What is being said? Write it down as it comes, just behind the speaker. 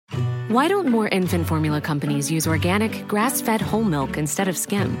Why don't more infant formula companies use organic, grass-fed whole milk instead of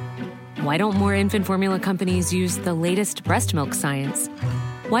skim? Why don't more infant formula companies use the latest breast milk science?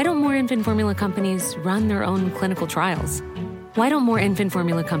 Why don't more infant formula companies run their own clinical trials? Why don't more infant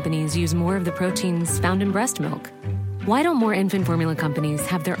formula companies use more of the proteins found in breast milk? Why don't more infant formula companies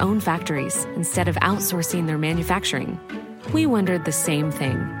have their own factories instead of outsourcing their manufacturing? We wondered the same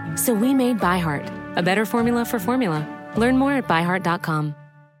thing. So we made ByHeart, a better formula for formula. Learn more at byheart.com.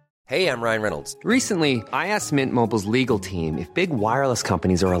 Hey, I'm Ryan Reynolds. Recently, I asked Mint Mobile's legal team if big wireless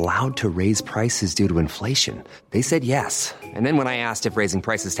companies are allowed to raise prices due to inflation. They said yes. And then when I asked if raising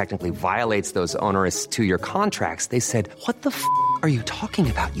prices technically violates those onerous two-year contracts, they said, "What the f*** are you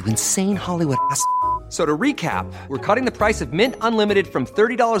talking about, you insane Hollywood ass?" So to recap, we're cutting the price of Mint Unlimited from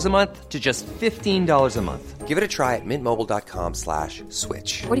 $30 a month to just $15 a month. Give it a try at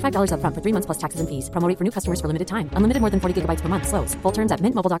mintmobile.com/switch. $45 up front for 3 months plus taxes and fees. Promo rate for new customers for limited time. Unlimited more than 40 gigabytes per month. Slows full terms at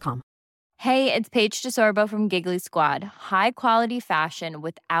mintmobile.com. Hey, it's Paige DeSorbo from Giggly Squad. High quality fashion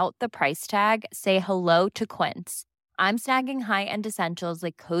without the price tag. Say hello to Quince. I'm snagging high-end essentials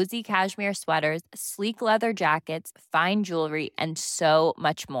like cozy cashmere sweaters, sleek leather jackets, fine jewelry, and so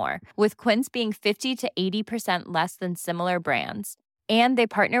much more. With Quince being 50 to 80% less than similar brands. And they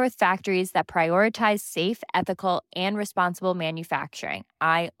partner with factories that prioritize safe, ethical, and responsible manufacturing.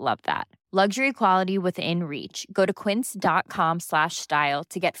 I love that. Luxury quality within reach. Go to quince.com/style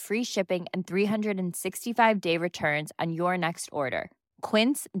to get free shipping and 365-day returns on your next order.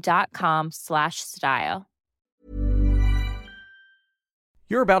 Quince.com/style.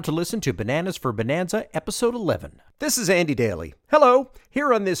 You're about to listen to Bananas for Bonanza, Episode 11. This is Andy Daly. Hello!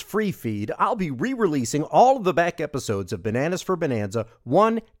 Here on this free feed, I'll be re-releasing all of the back episodes of Bananas for Bonanza,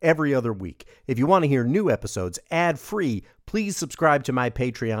 one every other week. If you want to hear new episodes ad-free, please subscribe to my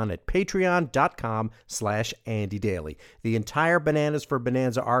Patreon at patreon.com/Andy Daly. The entire Bananas for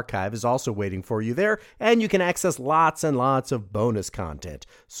Bonanza archive is also waiting for you there, and you can access lots and lots of bonus content.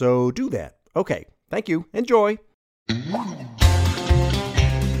 So do that. Okay, thank you. Enjoy.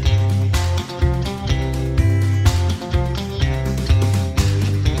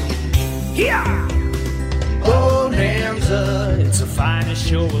 Yeah! Bonanza, it's the finest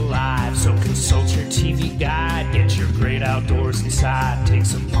show alive. So consult your TV guide, get your great outdoors inside. Take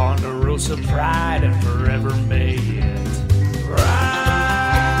some Ponderosa pride and forever may it ride.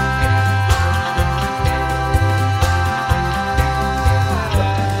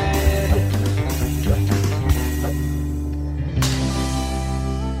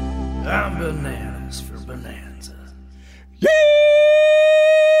 I'm Bananas for Bonanza.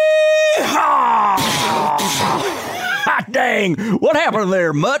 Hot dang! What happened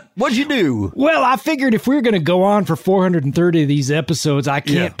there, Mutt? What'd you do? Well, I figured if we're going to go on for 430 of these episodes, I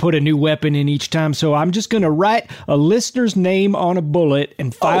can't put a new weapon in each time, so I'm just going to write a listener's name on a bullet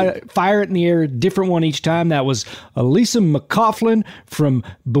and fire it in the air, a different one each time. That was Elisa McCaughlin from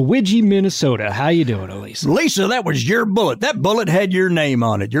Bemidji, Minnesota. How you doing, Elisa? Lisa, that was your bullet. That bullet had your name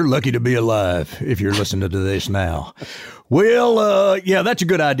on it. You're lucky to be alive if you're listening to this now. Well, yeah, that's a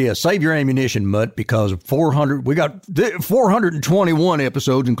good idea. Save your ammunition, Mutt, because we got 421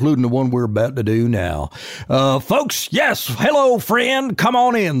 episodes, including the one we're about to do now. Folks, yes, hello, friend. Come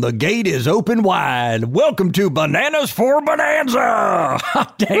on in. The gate is open wide. Welcome to Bananas for Bonanza.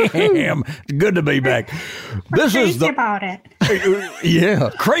 Damn, it's good to be back. Crazy about it.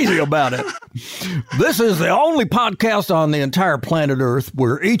 Yeah, crazy about it. This is the only podcast on the entire planet Earth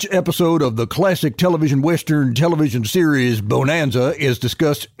where each episode of the classic television Western television series Bonanza is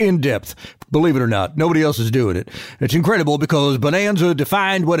discussed in depth. Believe it or not, nobody else is doing it. It's incredible because Bonanza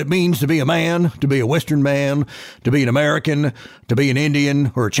defined what it means to be a man, to be a Western man, to be an American, to be an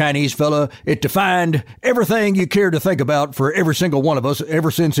Indian or a Chinese fella. It defined everything you care to think about for every single one of us ever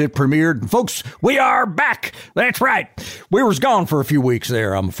since it premiered. And folks, we are back. That's right. We was gone for a few weeks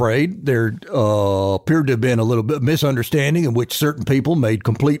there, I'm afraid. There appeared to have been a little bit of misunderstanding in which certain people made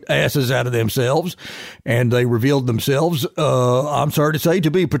complete asses out of themselves, and they revealed themselves, I'm sorry to say,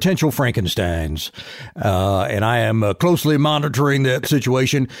 to be potential Frankensteins. And I am closely monitoring that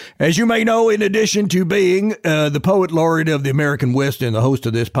situation. As you may know, in addition to being the poet laureate of the American West and the host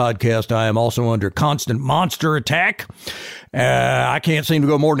of this podcast, I am also under constant monster attack. I can't seem to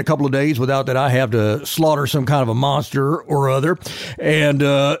go more than a couple of days without that I have to slaughter some kind of a monster or other, and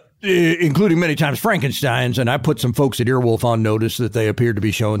including many times Frankensteins. And I put some folks at Earwolf on notice that they appeared to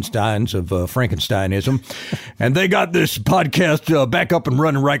be showing signs of Frankensteinism. And they got this podcast back up and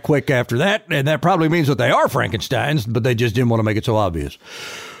running right quick after that. And that probably means that they are Frankensteins, but they just didn't want to make it so obvious.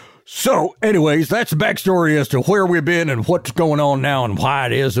 So, anyways, that's the backstory as to where we've been and what's going on now and why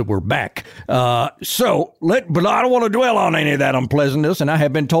it is that we're back. But I don't want to dwell on any of that unpleasantness, and I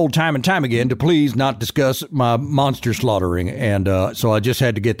have been told time and time again to please not discuss my monster slaughtering, and so I just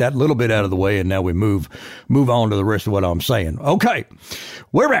had to get that little bit out of the way, and now we move on to the rest of what I'm saying. Okay,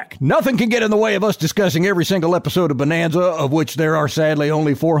 we're back. Nothing can get in the way of us discussing every single episode of Bonanza, of which there are sadly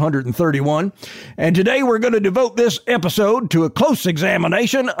only 431, and today we're going to devote this episode to a close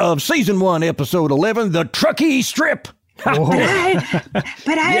examination of Season 1, Episode 11, The Truckee Strip. But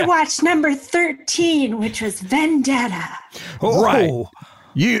I watched number 13, which was Vendetta. Right.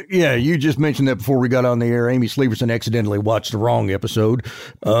 You just mentioned that before we got on the air. Amy Sleeverson accidentally watched the wrong episode,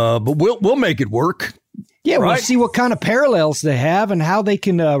 but we'll make it work. Yeah, right? We'll see what kind of parallels they have and how they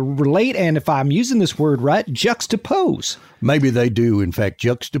can relate, and if I'm using this word right, juxtapose. Maybe they do, in fact,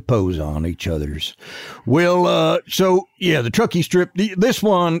 juxtapose on each other's. Well, the Truckee Strip, this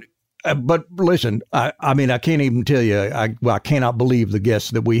one, but listen, I mean, I can't even tell you, I cannot believe the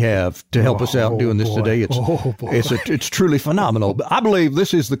guests that we have to help us out doing this today. It's truly phenomenal. I believe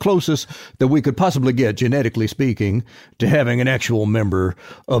this is the closest that we could possibly get, genetically speaking, to having an actual member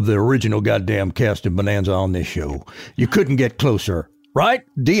of the original goddamn cast of Bonanza on this show. You couldn't get closer, right?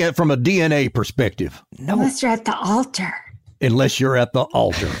 From a DNA perspective. No. Unless you're at the altar. Unless you're at the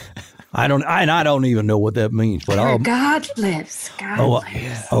altar. I don't even know what that means, but where God lives. God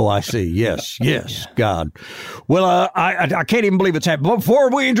lives. Oh, I see. Yes, God. Well, I can't even believe it's happened. But before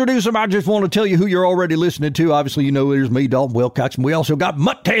we introduce him, I just want to tell you who you're already listening to. Obviously, you know there's me, Dalton Wilcox, and we also got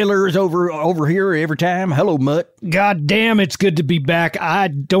Mutt Taylor's over here every time. Hello, Mutt. God damn, it's good to be back. I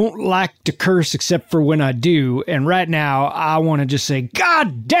don't like to curse except for when I do, and right now I want to just say,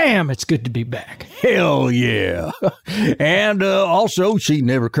 God damn, it's good to be back. Hell yeah. And also, she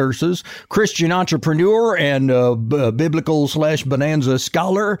never curses. Christian entrepreneur and biblical/Bonanza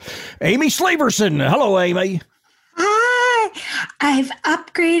scholar, Amy Sleeverson. Hello, Amy. Hi. I've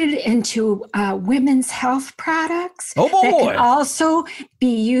upgraded into women's health products. Oh, boy. That can also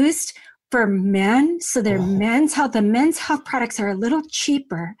be used for men. So they're men's health. The men's health products are a little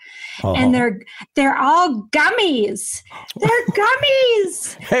cheaper. And they're all gummies. They're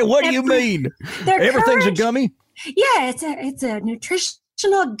gummies. Hey, what do you mean? Everything's a gummy? Yeah, it's a nutritional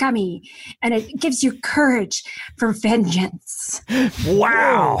gummy, and it gives you courage for vengeance.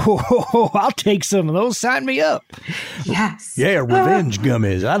 Wow. I'll take some of those. Sign me up. Yes. Yeah, revenge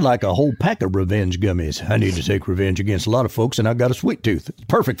gummies. I'd like a whole pack of revenge gummies. I need to take revenge against a lot of folks, and I've got a sweet tooth. It's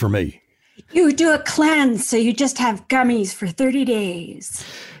perfect for me. You do a cleanse, so you just have gummies for 30 days.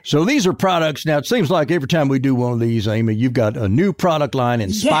 So these are products. Now, it seems like every time we do one of these, Amy, you've got a new product line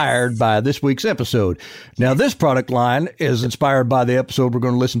inspired by this week's episode. Now, this product line is inspired by the episode we're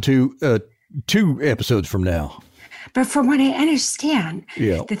going to listen to 2 episodes from now. But from what I understand,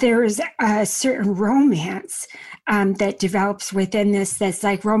 that there is a certain romance that develops within this that's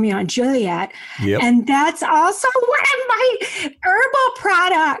like Romeo and Juliet. Yep. And that's also one of my herbal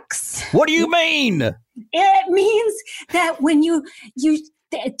products. What do you mean? It means that when you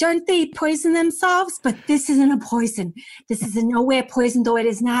don't they poison themselves? But this isn't a poison. This is in no way a poison, though it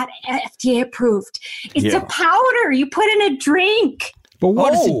is not FDA approved. It's a powder you put in a drink. But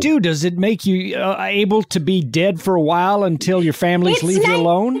what does it do? Does it make you able to be dead for a while until your families leave you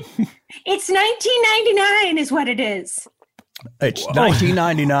alone? It's $19.99 is what it is. It's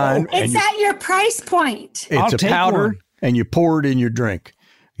 $19.99. It's at your price point. It's a powder, and you pour it in your drink.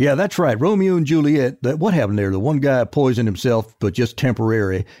 Yeah, that's right. Romeo and Juliet. What happened there? The one guy poisoned himself, but just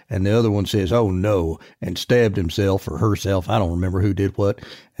temporary, and the other one says, "Oh no," and stabbed himself or herself. I don't remember who did what.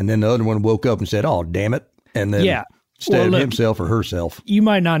 And then the other one woke up and said, "Oh, damn it," and then stabbed himself or herself. You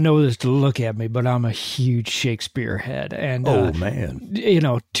might not know this to look at me, but I'm a huge Shakespeare head. And,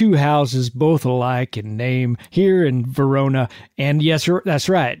 man. 2 houses, both alike in name, here in Verona. And yes, that's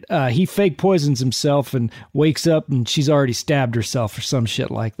right. He fake poisons himself and wakes up and she's already stabbed herself or some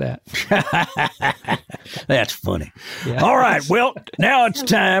shit like that. That's funny. Yeah. All right. Well, now it's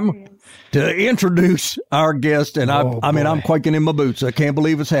time to introduce our guest. And I'm quaking in my boots. I can't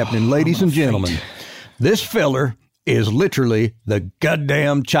believe it's happening. Ladies and gentlemen, this feller is literally the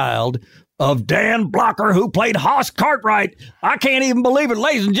goddamn child of Dan Blocker, who played Hoss Cartwright. I can't even believe it.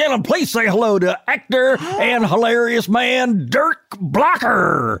 Ladies and gentlemen, please say hello to actor and hilarious man, Dirk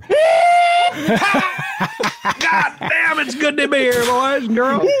Blocker. God damn, it's good to be here, boys and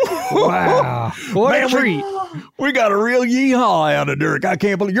girls. Wow. What a treat. We got a real yeehaw out of Dirk. I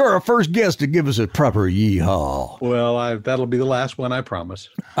can't believe you're our first guest to give us a proper yeehaw. Well, that'll be the last one, I promise.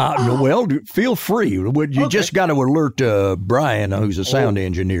 Well, feel free. You just got to alert Brian, who's a sound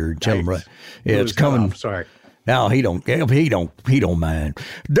engineer. Tell him right. Yeah, it's coming. Sorry. No, he don't mind.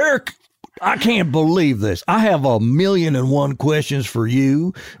 Dirk, I can't believe this. I have 1,000,001 questions for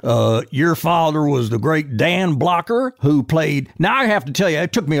you. Your father was the great Dan Blocker, who played. Now, I have to tell you,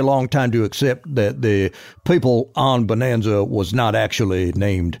 it took me a long time to accept that the people on Bonanza was not actually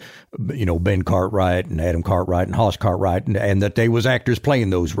named, Ben Cartwright and Adam Cartwright and Hoss Cartwright, and that they was actors playing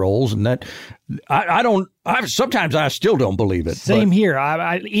those roles. And that sometimes I still don't believe it. Same here.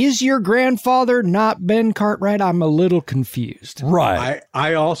 Is your grandfather not Ben Cartwright? I'm a little confused. Right.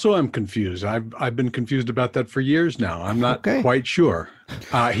 I also am confused. I've been confused about that for years now. I'm not quite sure.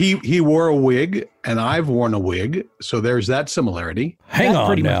 He wore a wig, and I've worn a wig, so there's that similarity. Hang on,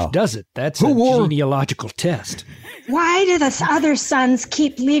 pretty much does it. That's a genealogical test. Why do the other sons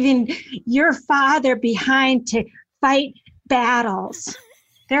keep leaving your father behind to fight battles?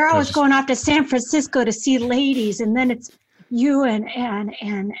 They're always going off to San Francisco to see ladies, and then it's you and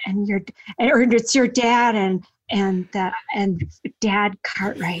it's your dad and Dad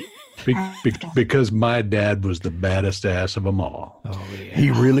Cartwright. Because my dad was the baddest ass of them all. Oh, yeah.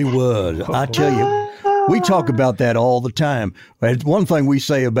 He really was. I tell you, we talk about that all the time. One thing we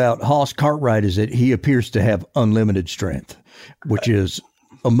say about Hoss Cartwright is that he appears to have unlimited strength, which is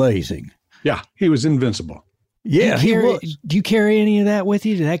amazing. Yeah, he was invincible. Yeah, he was. Do you carry any of that with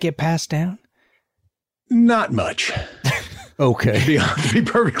you? Did that get passed down? Not much. Okay. To be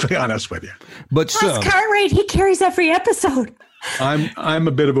perfectly honest with you. But Hoss Cartwright, he carries every episode. I'm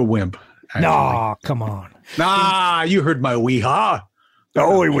a bit of a wimp. Actually. No, come on. Nah, you heard my wee-haw.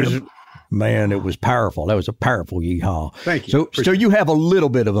 Oh, it was powerful. That was a powerful yeehaw. Thank you. So you have a little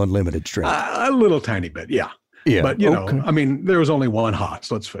bit of unlimited strength. A little tiny bit, yeah. Yeah. But, there was only one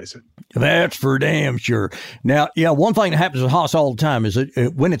Hoss, let's face it. That's for damn sure. Now, one thing that happens with Hoss all the time is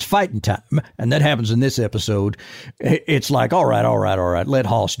that when it's fighting time, and that happens in this episode, it's like, all right, let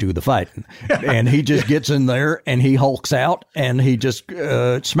Hoss do the fighting. And he just gets in there and he hulks out and he just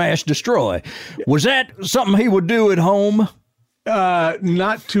smash, destroy. Was that something he would do at home?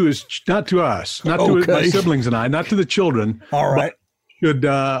 Not to us, not to my siblings and I, not to the children. All right. Should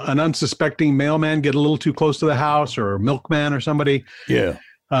an unsuspecting mailman get a little too close to the house, or a milkman or somebody? Yeah.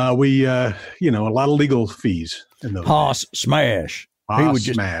 We a lot of legal fees in those. Hoss smash.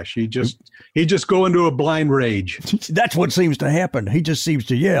 Smash. He just go into a blind rage. That's what seems to happen. He just seems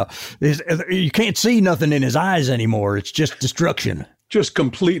to, you can't see nothing in his eyes anymore. It's just destruction. Just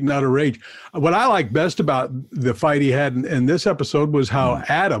complete and utter rage. What I like best about the fight he had in this episode was how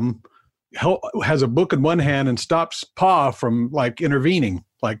Adam has a book in one hand and stops Pa from intervening.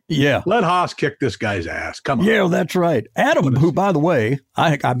 Let Hoss kick this guy's ass. Come on. Yeah, that's right. Adam, who, by the way,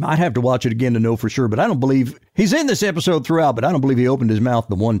 I might have to watch it again to know for sure, but I don't believe he's in this episode throughout, but I don't believe he opened his mouth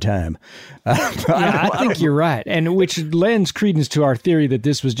the one time. I think you're right. And which lends credence to our theory that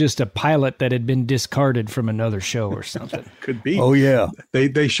this was just a pilot that had been discarded from another show or something. Could be. Oh, yeah.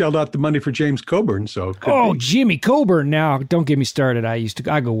 They shelled out the money for James Coburn, so it could be. Jimmy Coburn. Now, don't get me started.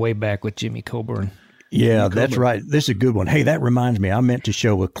 I go way back with Jimmy Coburn. Yeah, that's right. This is a good one. Hey, that reminds me. I meant to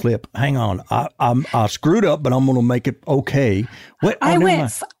show a clip. Hang on. I screwed up, but I'm going to make it okay. I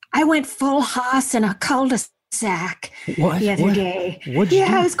went full Hoss in a cul-de-sac the other day.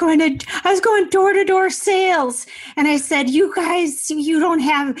 I was going door to door sales, and I said, "You guys,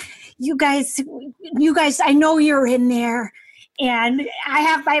 I know you're in there." And I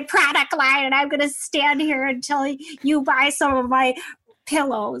have my product line, and I'm going to stand here until you buy some of my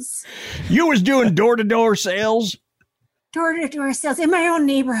pillows. You was doing door-to-door sales? Door-to-door sales in my own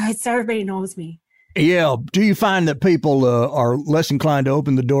neighborhood, so everybody knows me. Yeah. Do you find that people are less inclined to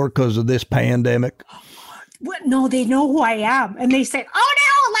open the door because of this pandemic? What? No, they know who I am. And they say, "Oh,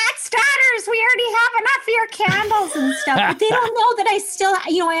 no, let's starters. We already have enough of your candles and stuff." But they don't know that I still,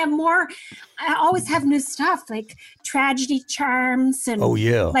 I have more. I always have new stuff like tragedy charms. And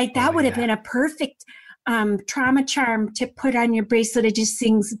that would have been a perfect trauma charm to put on your bracelet. It just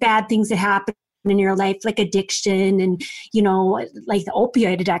bad things that happen in your life, like addiction and, like the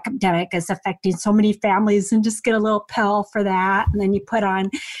opioid epidemic is affecting so many families, and just get a little pill for that. And then you put on,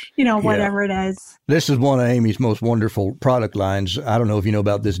 whatever it is. This is one of Amy's most wonderful product lines. I don't know if you know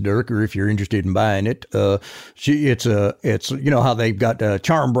about this, Dirk, or if you're interested in buying it. It's how they've got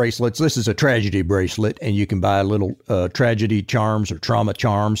charm bracelets. This is a tragedy bracelet, and you can buy little tragedy charms or trauma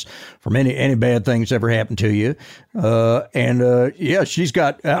charms from any bad things ever happened to you. She's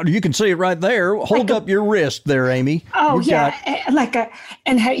got, you can see it right there. Hold up your wrist there, Amy. Oh, you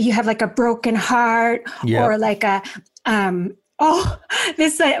have like a broken heart, or like a,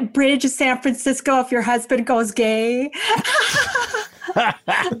 this bridge of San Francisco if your husband goes gay.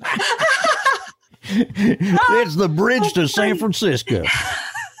 It's the bridge to San Francisco.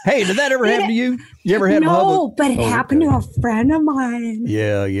 Hey, did that ever happen to you? You ever had No, but it happened to a friend of mine.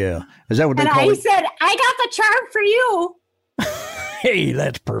 Yeah. Is that what they call it? And I said, I got the charm for you. Hey,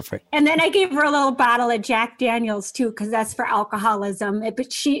 that's perfect. And then I gave her a little bottle of Jack Daniels too, because that's for alcoholism.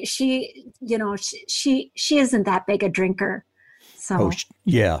 But she isn't that big a drinker, so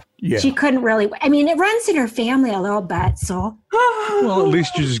yeah. She couldn't really. I mean, it runs in her family a little bit, so. Well, at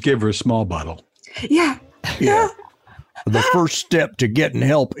least you just gave her a small bottle. Yeah. The first step to getting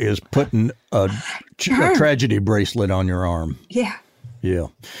help is putting a tragedy bracelet on your arm. Yeah. Yeah.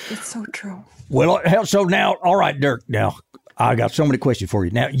 It's so true. Well, so now, all right, Dirk, now I got so many questions for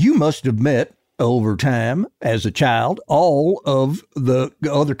you. Now, you must have met over time as a child all of the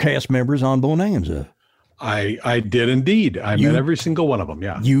other cast members on Bonanza. I did indeed. I met every single one of them,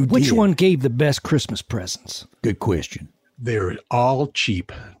 yeah. Which one gave the best Christmas presents? Good question. They were all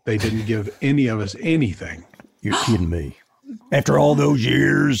cheap. They didn't give any of us anything. You're kidding me. After all those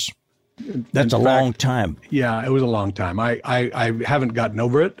years, that's a long time. Yeah, it was a long time. I haven't gotten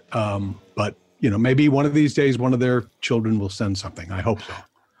over it, but maybe one of these days, one of their children will send something. I hope so.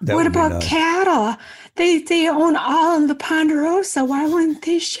 What about cattle? They own all of the Ponderosa. Why wouldn't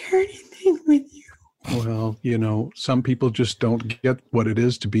they share anything with you? Well, some people just don't get what it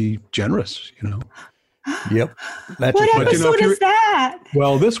is to be generous, Yep. What episode is that?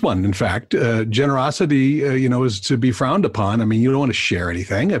 Well, this one, in fact, generosity, is to be frowned upon. I mean, you don't want to share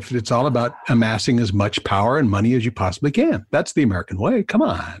anything. If it's all about amassing as much power and money as you possibly can. That's the American way. Come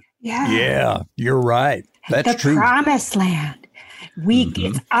on. Yeah, you're right. That's true. The promised land.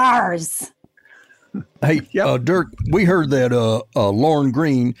 It's ours. Hey, Dirk, we heard that Lorne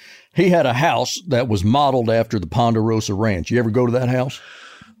Green, he had a house that was modeled after the Ponderosa Ranch. You ever go to that house?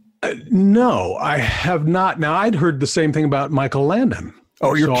 No, I have not. Now, I'd heard the same thing about Michael Landon.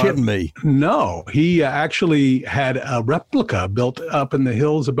 Oh, you're kidding me. No, he actually had a replica built up in the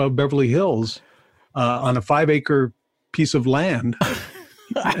hills above Beverly Hills on a 5-acre piece of land,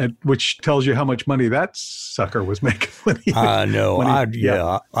 which tells you how much money that sucker was making. I know.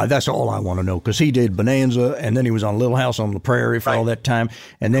 That's all I want to know, because he did Bonanza, and then he was on Little House on the Prairie for all that time.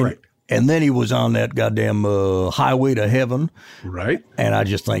 And then And then he was on that goddamn highway to heaven. Right. And I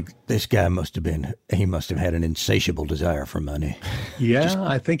just think this guy must have had an insatiable desire for money. Yeah,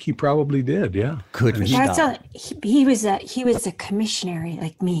 I think he probably did. Yeah. Couldn't stop. He was a commissionary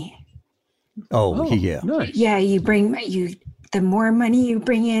like me. Yeah. Nice. Yeah, the more money you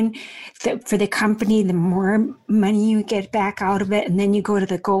bring in for the company, the more money you get back out of it, and then you go to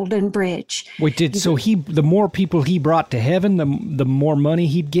the Golden Bridge. Wait, the more people he brought to heaven, the more money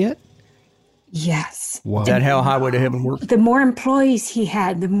he'd get? Yes. Wow. Is that how Highway to Heaven works? The more employees he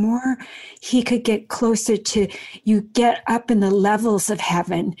had, the more he could get closer to, you get up in the levels of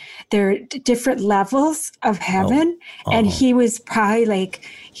heaven. There are different levels of heaven. And he was probably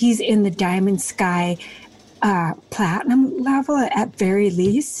he's in the Diamond Sky platinum level at very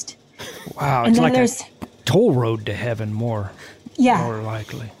least. Wow. It's like a toll road to heaven more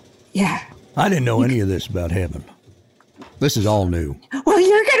likely. Yeah. I didn't know any of this about heaven. This is all new. Well,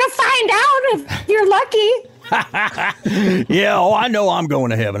 you're going to find out if you're lucky. Yeah, I know I'm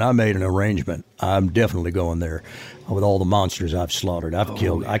going to heaven. I made an arrangement. I'm definitely going there with all the monsters I've slaughtered. I've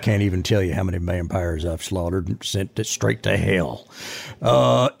killed. Yeah. I can't even tell you how many vampires I've slaughtered and sent it straight to hell.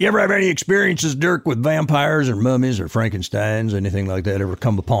 You ever have any experiences, Dirk, with vampires or mummies or Frankensteins, anything like that ever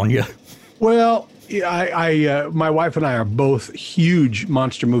come upon you? Well, I my wife and I are both huge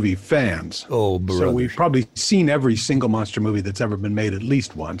monster movie fans. Oh, brothers. So we've probably seen every single monster movie that's ever been made at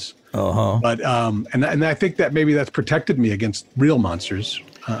least once. But and I think that maybe that's protected me against real monsters.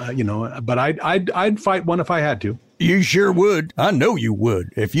 But I'd fight one if I had to. You sure would. I know you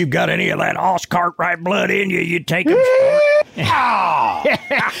would. If you got any of that Os Cartwright blood in you, you'd take them.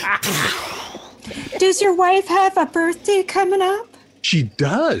 Does your wife have a birthday coming up? She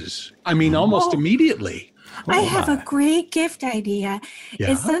does. I mean, almost immediately. I have a great gift idea.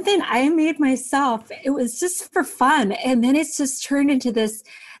 Yeah. It's something I made myself. It was just for fun. And then it's just turned into this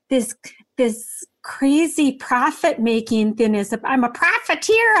crazy profit-making thing. I'm a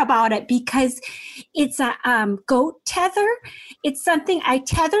profiteer about it because it's a goat tether. It's something I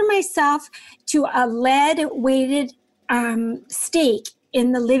tether myself to a lead-weighted stake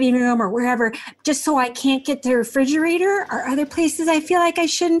in the living room or wherever, just so I can't get the refrigerator or other places I feel like I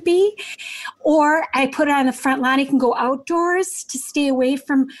shouldn't be. Or I put it on the front lawn. I can go outdoors to stay away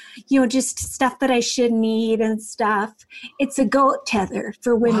from, just stuff that I shouldn't eat and stuff. It's a goat tether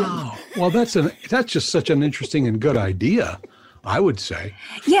for women. Wow. Well, that's just such an interesting and good idea, I would say.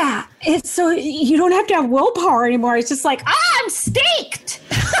 Yeah. It's so you don't have to have willpower anymore. It's just like, I'm staked.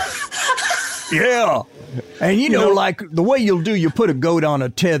 Yeah. And like the way you put a goat on a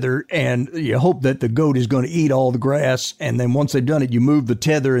tether and you hope that the goat is going to eat all the grass. And then once they've done it, you move the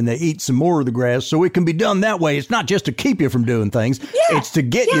tether and they eat some more of the grass. So it can be done that way. It's not just to keep you from doing things. Yeah, it's to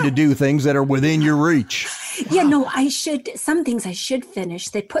get you to do things that are within your reach. Yeah, no, some things I should finish.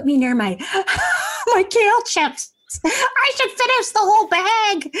 They put me near my kale chips. I should finish the whole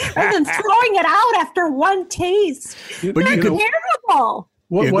bag rather than throwing it out after one taste. But that's terrible.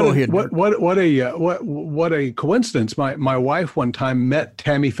 What a coincidence! My wife one time met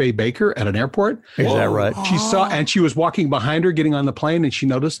Tammy Faye Baker at an airport. Is that right? She saw, and she was walking behind her, getting on the plane, and she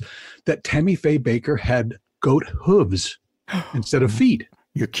noticed that Tammy Faye Baker had goat hooves instead of feet.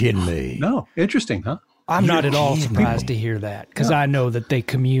 You're kidding me? No, interesting, huh? I'm not at all surprised to hear that because I know that they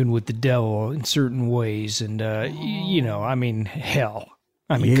commune with the devil in certain ways. And, hell.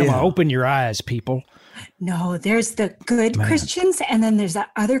 Come on, open your eyes, people. No, there's the good Christians, and then there's the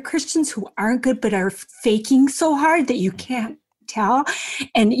other Christians who aren't good but are faking so hard that you can't tell.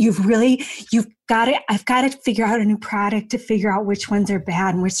 And I've got to figure out a new product to figure out which ones are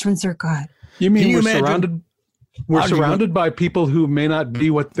bad and which ones are good. You mean we're surrounded by people who may not be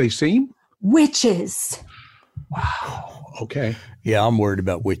what they seem? Witches. Wow. Okay. Yeah, I'm worried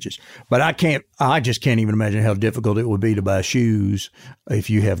about witches. But I just can't even imagine how difficult it would be to buy shoes if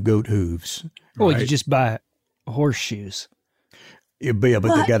you have goat hooves. Well, you just buy horseshoes. Yeah, but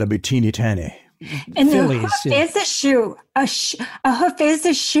they got to be teeny tiny. And the hoof is a shoe. A hoof is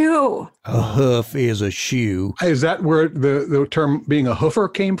a shoe. A hoof is a shoe. Is that where the term being a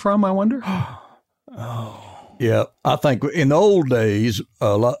hoofer came from, I wonder? Oh. Yeah, I think in the old days,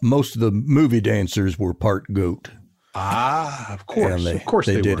 most of the movie dancers were part goat. Ah, of course. Of course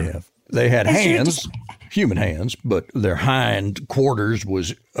they did have. They had hands, human hands, but their hind quarters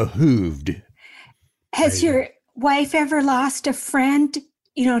was hooved. Has your wife ever lost a friend,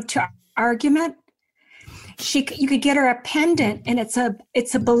 to argument? You could get her a pendant, and it's a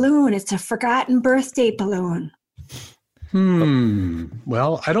balloon. It's a forgotten birthday balloon.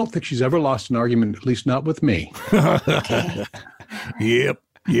 Well, I don't think she's ever lost an argument, at least not with me. Okay. Yep.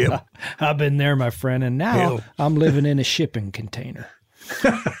 I've been there, my friend, and now I'm living in a shipping container.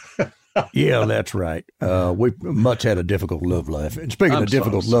 Yeah, that's right. We much had a difficult love life. And speaking of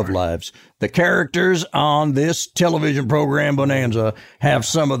difficult love lives, the characters on this television program, Bonanza, have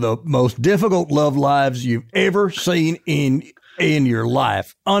some of the most difficult love lives you've ever seen in your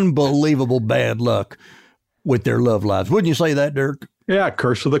life. Unbelievable bad luck with their love lives. Wouldn't you say that, Dirk? Yeah,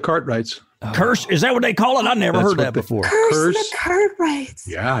 Curse of the Cartwrights. Curse? Is that what they call it? I never heard that before. Curse the Cartwrights.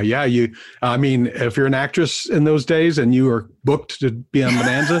 Yeah. If you're an actress in those days and you were booked to be on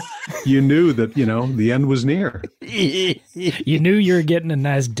Bonanza, you knew that, the end was near. You knew you were getting a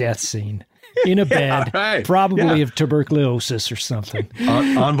nice death scene in a bed, probably of tuberculosis or something.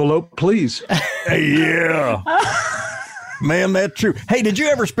 Envelope, please. Yeah. Man, that's true. Hey, did you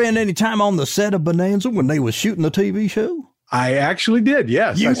ever spend any time on the set of Bonanza when they was shooting the TV show? I actually did,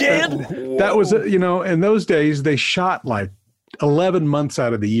 yes. You did? That was, in those days, they shot like 11 months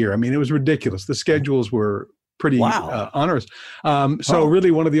out of the year. I mean, it was ridiculous. The schedules were pretty onerous. So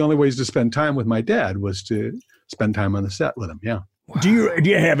really one of the only ways to spend time with my dad was to spend time on the set with him, yeah. Wow. Do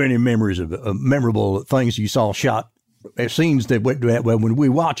you have any memories of memorable things you saw shot? Scenes that when we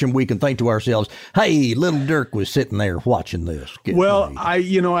watch them, we can think to ourselves, "Hey, little Dirk was sitting there watching this." Well, I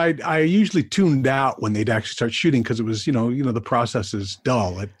usually tuned out when they'd actually start shooting because it was, the process is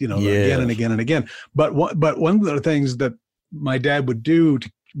dull, again and again and again. But one of the things that my dad would do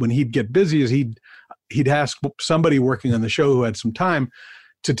when he'd get busy is he'd ask somebody working on the show who had some time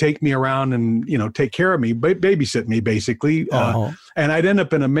to take me around and, take care of me, babysit me basically. And I'd end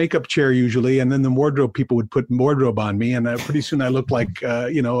up in a makeup chair usually. And then the wardrobe people would put wardrobe on me. And pretty soon I looked like,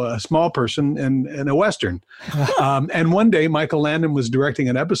 a small person in a Western. And one day Michael Landon was directing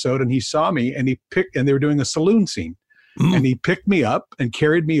an episode and he saw me and they were doing a saloon scene. And he picked me up and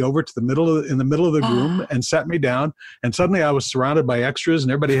carried me over to the middle of the room and sat me down. And suddenly I was surrounded by extras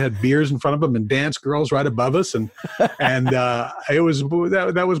and everybody had beers in front of them and dance girls right above us. And it was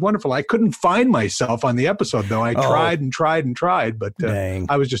that was wonderful. I couldn't find myself on the episode though. I tried and tried, but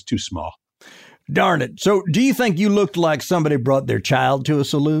I was just too small. Darn it. So do you think you looked like somebody brought their child to a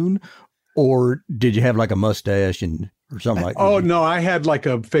saloon, or did you have like a mustache or something like that? Oh, no, I had like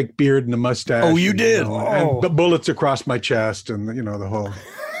a fake beard and a mustache. Oh, you did? And the bullets across my chest and, the whole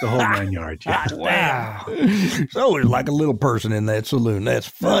 9 yards. Yeah. Wow. So it was like a little person in that saloon. That's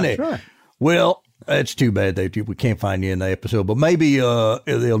funny. That's right. Well, that's too bad we can't find you in the episode, but maybe they'll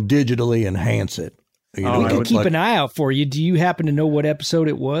digitally enhance it. We can keep an eye out for you. Do you happen to know what episode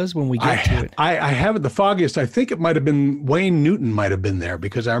it was when we get to it? I haven't the foggiest. I think it might have been Wayne Newton might have been there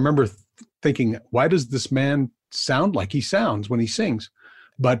because I remember thinking, why does this man sound like he sounds when he sings?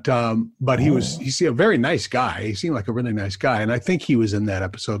 But he's a very nice guy. He seemed like a really nice guy. And I think he was in that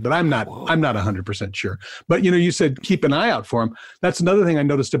episode, but I'm not 100% sure. But, you said keep an eye out for him. That's another thing I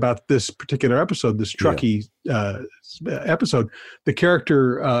noticed about this particular episode, this Truckee episode. The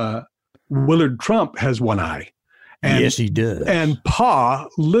character Willard Trump has one eye. And, yes, he does. And Pa,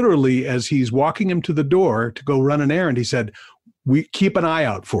 literally, as he's walking him to the door to go run an errand, he said, we keep an eye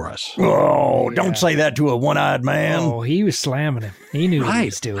out for us. Oh, don't say that to a one-eyed man. Oh, he was slamming him. He knew what he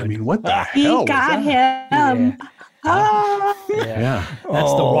was doing. I mean, what the hell? He got him. Yeah. Yeah.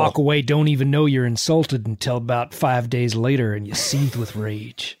 That's the walk away. Don't even know you're insulted until about 5 days later, and you seethe with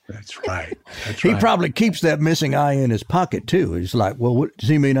rage. That's right. He probably keeps that missing eye in his pocket too. He's like, well, what does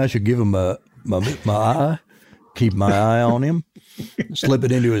he mean? I should give him my eye, keep my eye on him, slip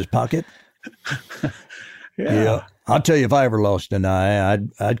it into his pocket. Yeah. I'll tell you, if I ever lost an eye,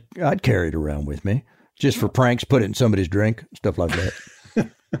 I'd carry it around with me just for pranks, put it in somebody's drink, stuff like that,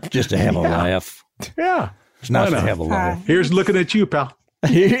 just to have a laugh. Yeah. It's nice to have a laugh. Here's looking at you, pal.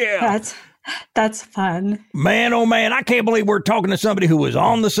 Yeah. That's fun. Man, oh man, I can't believe we're talking to somebody who was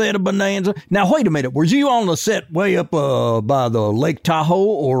on the set of Bonanza. Now, wait a minute. Was you on the set way up by the Lake Tahoe,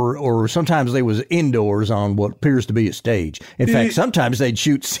 or sometimes they was indoors on what appears to be a stage? In fact, sometimes they'd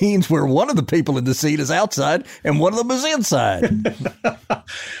shoot scenes where one of the people in the scene is outside and one of them is inside.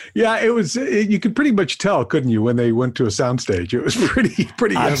 Yeah, it was. You could pretty much tell, couldn't you, when they went to a soundstage? It was pretty.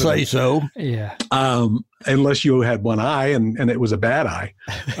 I'd evident. say so. Yeah. Unless you had one eye and it was a bad eye.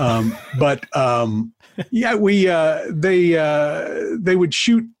 They would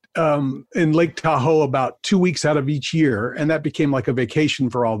shoot in Lake Tahoe about 2 weeks out of each year, and that became like a vacation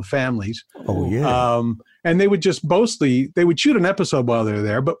for all the families. Oh yeah. And they would just they would shoot an episode while they're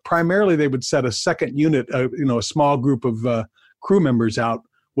there, but primarily they would set a second unit, a small group of crew members out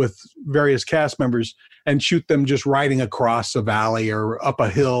with various cast members and shoot them just riding across a valley or up a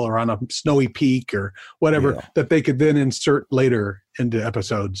hill or on a snowy peak or whatever that they could then insert later into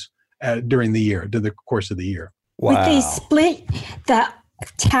episodes during the course of the year. Wow. Would they split the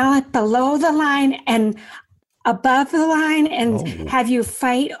talent below the line and above the line and have you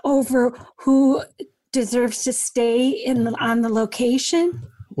fight over who deserves to stay on the location?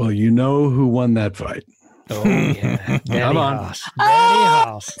 Well, you know who won that fight. Oh, yeah. Come on. Hoss. Daddy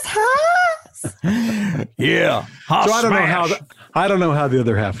Hoss. Yeah. Hoss so smash. I don't know how the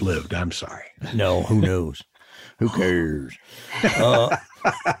other half lived. I'm sorry. No, who knows? Who cares?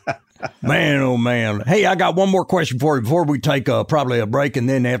 Man, oh man. Hey, I got one more question for you before we take probably a break, and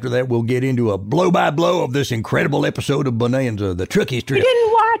then after that we'll get into a blow-by-blow of this incredible episode of Bonanza, the Truckee trip. You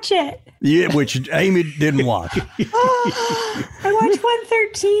didn't watch it. Yeah, which Amy didn't watch. I watched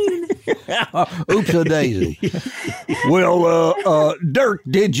 113. Oops-a-daisy. Well, Dirk,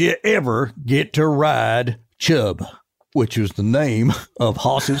 did you ever get to ride Chub, which was the name of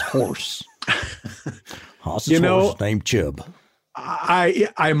Hoss's horse? Hoss's horse named Chub.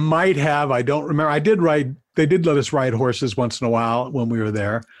 I might have. I don't remember. I did ride. They did let us ride horses once in a while when we were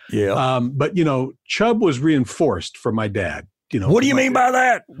there. Yeah. But Chub was reinforced for my dad. What do you mean by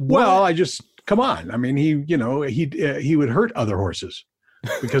that? Well, come on. I mean, he would hurt other horses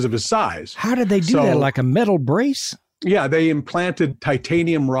because of his size. How did they do that? Like a metal brace? Yeah, they implanted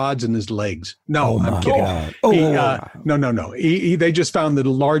titanium rods in his legs. No, I'm kidding. No. They just found the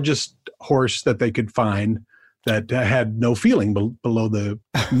largest horse that they could find that had no feeling below the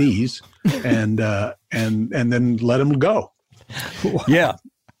knees, and then let him go. Yeah,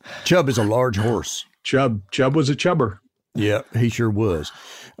 Chub is a large horse. Chub was a chubber. Yeah, he sure was.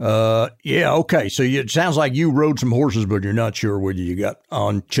 Yeah, okay. So it sounds like you rode some horses, but you're not sure whether you got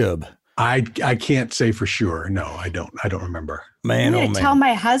on Chub. I can't say for sure. No, I don't remember. Man, I'm going to tell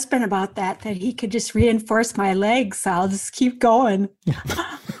my husband about that he could just reinforce my legs. So I'll just keep going.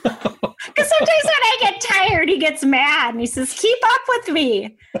 Because sometimes when I get tired, he gets mad and he says, keep up with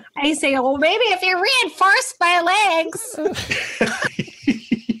me. I say, well, maybe if you reinforce my legs.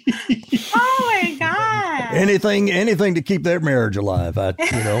 Oh my God. Anything to keep that marriage alive.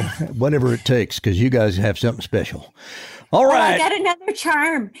 Whatever it takes, because you guys have something special. All right. I got another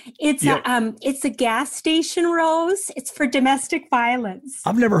charm. It's a gas station rose. It's for domestic violence.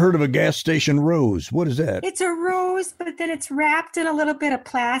 I've never heard of a gas station rose. What is that? It's a rose, but then it's wrapped in a little bit of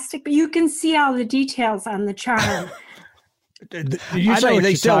plastic. But you can see all the details on the charm. You say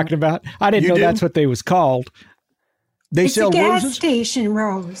they talking about? I didn't know that's what they was called. They sell roses? It's a gas roses? station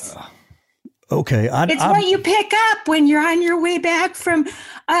rose. Okay. It's what you pick up when you're on your way back from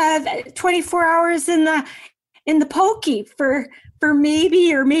 24 hours in the pokey for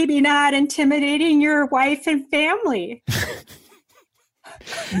maybe or maybe not intimidating your wife and family.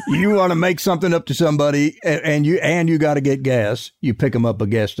 You want to make something up to somebody, and you got to get gas. You pick them up a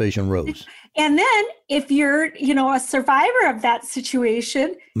gas station rose. And then if you're, a survivor of that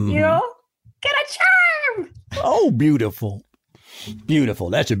situation, get a charm. Oh, beautiful. Beautiful.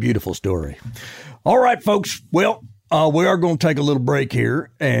 That's a beautiful story. All right, folks. Well, we are going to take a little break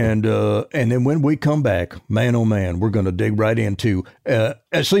here, and then when we come back, man, oh man, we're going to dig right into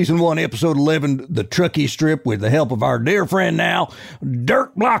season 1, episode 11, the Truckee Strip, with the help of our dear friend now,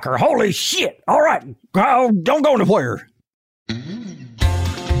 Dirk Blocker. Holy shit! All right, don't go nowhere.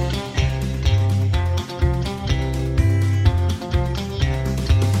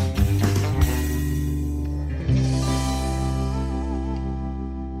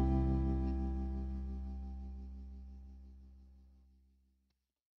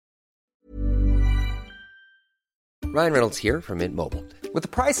 Ryan Reynolds here from Mint Mobile. With the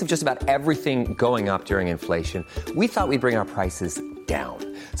price of just about everything going up during inflation, we thought we'd bring our prices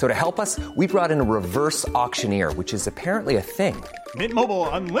down. So to help us, we brought in a reverse auctioneer, which is apparently a thing. Mint Mobile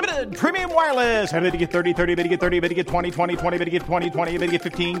Unlimited Premium Wireless. How to get 30, 30, bit to get 30, bit to get 20, 20, 20, bit to get 20, 20, bit to get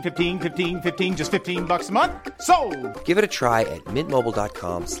 15, 15, 15, 15, just $15 a month? Sold! Give it a try at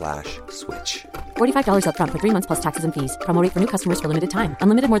mintmobile.com/switch. $45 up front for 3 months plus taxes and fees. Promo rate for new customers for limited time.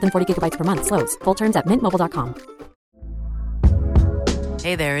 Unlimited more than 40 gigabytes per month. Slows full terms at mintmobile.com.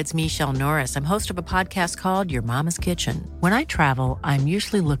 Hey there, it's Michelle Norris. I'm host of a podcast called Your Mama's Kitchen. When I travel, I'm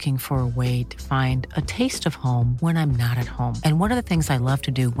usually looking for a way to find a taste of home when I'm not at home. And one of the things I love to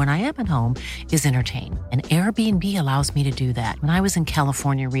do when I am at home is entertain. And Airbnb allows me to do that. When I was in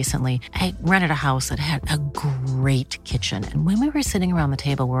California recently, I rented a house that had a great kitchen. And when we were sitting around the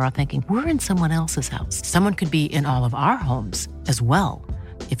table, we were all thinking, we're in someone else's house. Someone could be in all of our homes as well.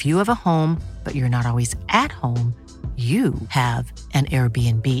 If you have a home, but you're not always at home, you have an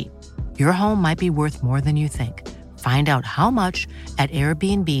Airbnb. Your home might be worth more than you think. Find out how much at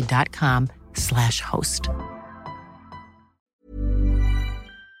airbnb.com/host.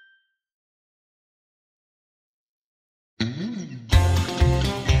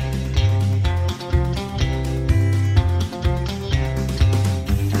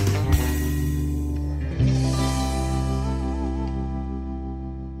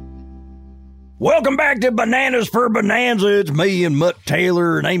 Welcome back to Bananas for Bonanza. It's me and Mutt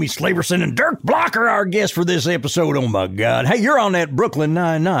Taylor and Amy Slaverson and Dirk Blocker, our guest for this episode. Oh, my God. Hey, you're on that Brooklyn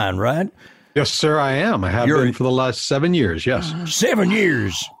Nine-Nine, right? Yes, sir, I am. I have been for the last 7 years, yes. 7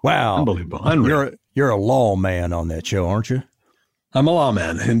 years. Wow. Unbelievable. Unreal. You're a lawman on that show, aren't you? I'm a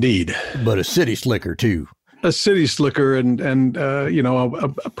lawman, indeed. But a city slicker, too. A city slicker and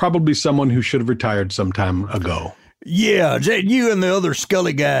probably someone who should have retired some time ago. Yeah, you and the other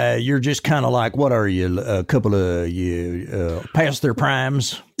Scully guy, you're just kind of like, what are you, a couple of you past their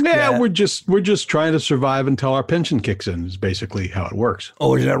primes? Yeah, we're just trying to survive until our pension kicks in is basically how it works.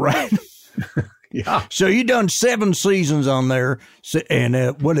 Oh, is that right? Yeah. So you done 7 seasons on there,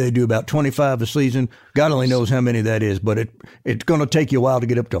 and what do they do, about 25 a season? God only knows how many that is, but it's going to take you a while to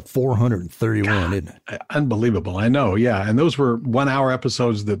get up to 431, God, isn't it? Unbelievable, I know, yeah. And those were 1-hour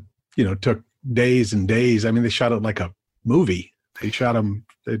episodes that, took days and days. I mean, they shot it like a movie. They shot them.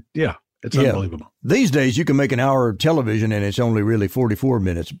 It's unbelievable. These days you can make an hour of television and it's only really 44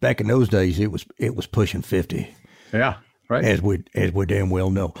 minutes. Back in those days, it was pushing 50. Yeah. Right. As we damn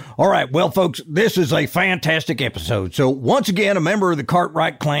well know. All right. Well, folks, this is a fantastic episode. So once again, a member of the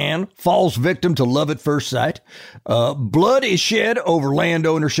Cartwright clan falls victim to love at first sight. Blood is shed over land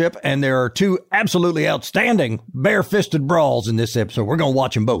ownership, and there are 2 absolutely outstanding bare-fisted brawls in this episode. We're going to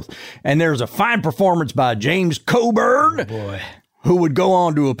watch them both. And there's a fine performance by James Coburn. Oh boy. Who would go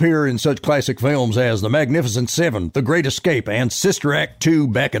on to appear in such classic films as The Magnificent Seven, The Great Escape, and Sister Act 2,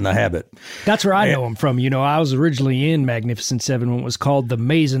 Back in the Habit. That's where I know him from. I was originally in Magnificent Seven when it was called The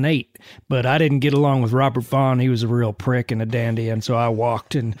Mason 8, but I didn't get along with Robert Vaughn. He was a real prick and a dandy, and so I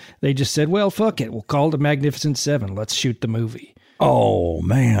walked, and they just said, well, fuck it. We'll call it The Magnificent Seven. Let's shoot the movie. Oh,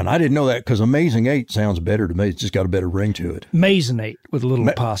 man. I didn't know that because Amazing 8 sounds better to me. It's just got a better ring to it. Mason 8 with a little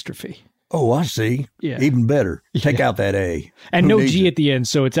apostrophe. Oh, I see. Yeah. Even better. Take out that A. And no G at the end,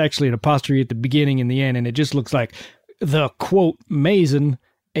 so it's actually an apostrophe at the beginning and the end, and it just looks like the, quote, Mason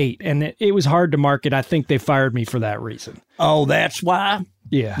 8. And it was hard to market. I think they fired me for that reason. Oh, that's why?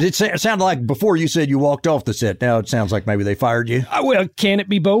 Yeah. It sounded like before you said you walked off the set. Now it sounds like maybe they fired you. Well, can it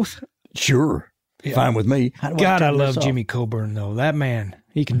be both? Sure. Yeah. Fine with me. God, I love Jimmy Coburn, though. That man,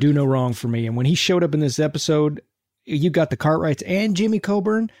 he can do no wrong for me. And when he showed up in this episode, you got the Cartwrights and Jimmy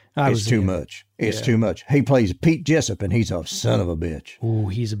Coburn. It's too much. It's too much. He plays Pete Jessup, and he's a son of a bitch. Oh,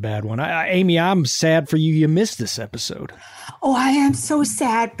 he's a bad one. Amy, I'm sad for you. You missed this episode. Oh, I am so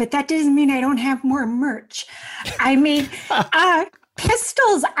sad, but that doesn't mean I don't have more merch. I mean,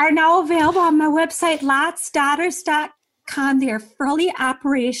 pistols are now available on my website, lotsdaughters.com. They're fully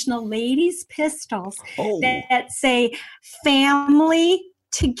operational ladies' pistols that say family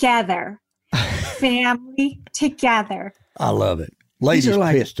together. Family together. I love it. Ladies' These are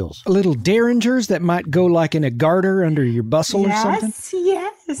like pistols. Little derringers that might go like in a garter under your bustle or something?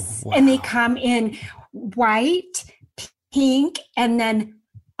 Yes. Wow. And they come in white, pink, and then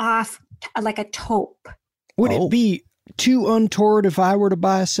off like a taupe. Would it be too untoward if I were to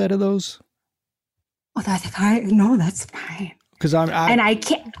buy a set of those? Oh, that's fine. No, that's fine. Because I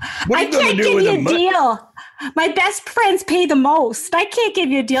can't give you a deal. My best friends pay the most. I can't give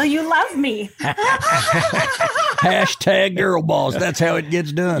you a deal. You love me. Hashtag girl boss. That's how it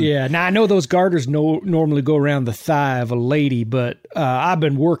gets done. Yeah. Now, I know those garters normally go around the thigh of a lady, but I've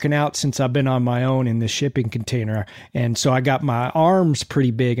been working out since I've been on my own in the shipping container. And so I got my arms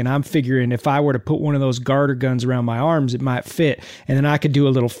pretty big, and I'm figuring if I were to put one of those garter guns around my arms, it might fit. And then I could do a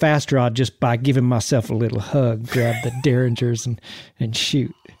little fast draw just by giving myself a little hug, grab the derringers and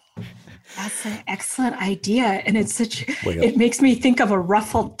shoot. That's an excellent idea. And it's it makes me think of a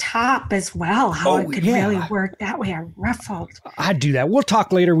ruffled top as well, how it could really work that way, a ruffled. I'd do that. We'll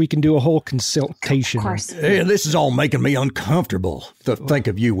talk later. We can do a whole consultation. Of course. Yeah, this is all making me uncomfortable. To think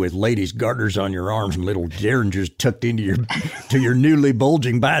of you with ladies' garters on your arms and little derringers tucked into your newly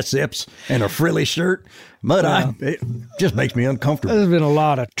bulging biceps and a frilly shirt. But it just makes me uncomfortable. There's been a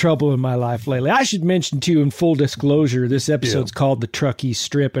lot of trouble in my life lately. I should mention, too, in full disclosure, this episode's called the Truckee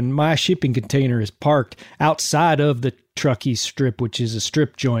Strip, and my shipping container is parked outside of the Truckee Strip, which is a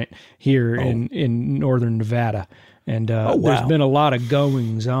strip joint here in northern Nevada. And there's been a lot of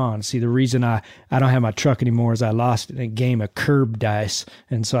goings on. See, the reason I don't have my truck anymore is I lost it in a game of curb dice,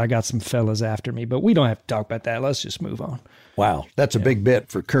 and so I got some fellas after me. But we don't have to talk about that. Let's just move on. Wow, that's a big bet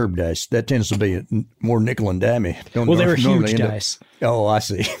for curb dice. That tends to be more nickel and dimey. They were huge dice. Oh, I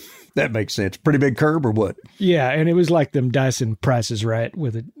see. That makes sense. Pretty big curb or what? Yeah, and it was like them dice in Price is Right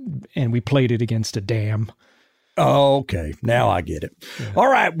and we played it against a dam. Oh, okay. Now I get it. Yeah. All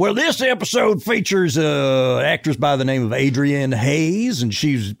right. Well, this episode features an actress by the name of Adrienne Hayes, and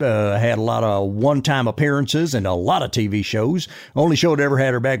she's had a lot of one-time appearances and a lot of TV shows. Only show that ever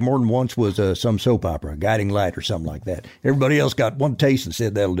had her back more than once was some soap opera, Guiding Light or something like that. Everybody else got one taste and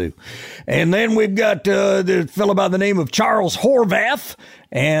said that'll do. And then we've got the fellow by the name of Charles Horvath.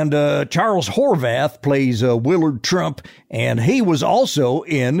 And Charles Horvath plays Willard Trump, and he was also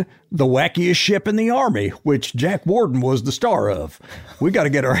in The Wackiest Ship in the Army, which Jack Warden was the star of. We got to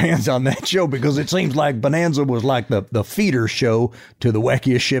get our hands on that show because it seems like Bonanza was like the feeder show to The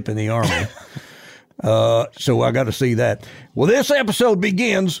Wackiest Ship in the Army. So I got to see that. Well, this episode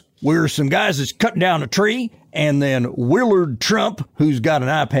begins where some guys is cutting down a tree, and then Willard Trump, who's got an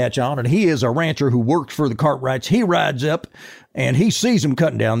eye patch on, and he is a rancher who works for the Cartwrights. He rides up, and he sees them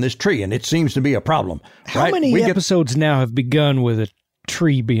cutting down this tree, and it seems to be a problem. How many episodes now have begun with a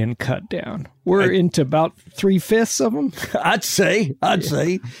tree being cut down? We're into about 3/5 of them. I'd say.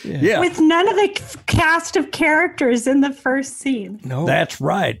 Yeah. With none of the cast of characters in the first scene. No, that's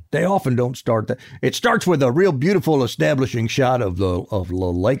right. They often don't start that. It starts with a real beautiful establishing shot of the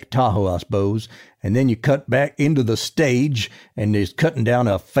Lake Tahoe, I suppose, and then you cut back into the stage, and there's cutting down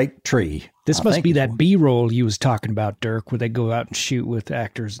a fake tree. This must be that B-roll you was talking about, Dirk, where they go out and shoot with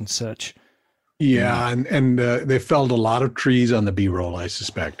actors and such. Yeah, and they felled a lot of trees on the B-roll, I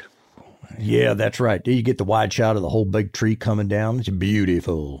suspect. Yeah, that's right. You get the wide shot of the whole big tree coming down. It's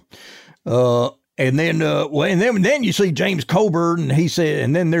beautiful. And then you see James Coburn, and he said,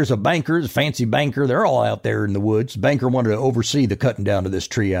 and then there's a banker, a fancy banker. They're all out there in the woods. The banker wanted to oversee the cutting down of this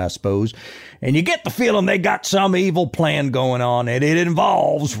tree, I suppose. And you get the feeling they got some evil plan going on, and it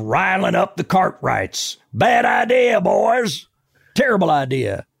involves riling up the Cartwrights. Bad idea, boys. Terrible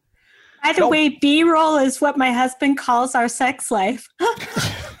idea. By the way, B-roll is what my husband calls our sex life.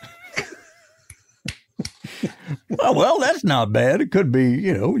 Well, that's not bad. It could be,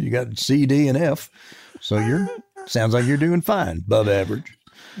 you got C, D, and F. So sounds like you're doing fine, above average.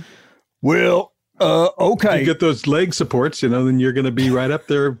 Well, okay. You get those leg supports, then you're going to be right up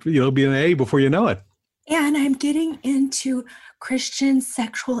there, being an A before you know it. And I'm getting into Christian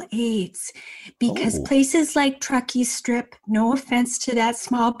sexual aids because places like Truckee Strip, no offense to that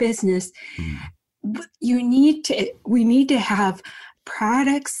small business, we need to have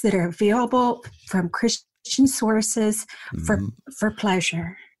products that are available from Christian sources for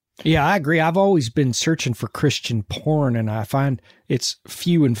pleasure. Yeah, I agree. I've always been searching for Christian porn, and I find it's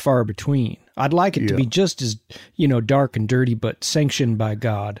few and far between. I'd like it to be just as, dark and dirty, but sanctioned by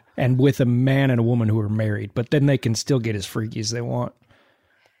God and with a man and a woman who are married. But then they can still get as freaky as they want.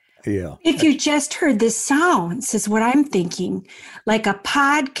 Yeah. If you just heard the sounds, is what I'm thinking, like a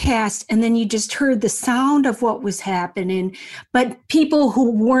podcast, and then you just heard the sound of what was happening, but people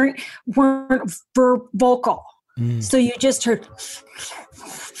who weren't vocal. So you just heard.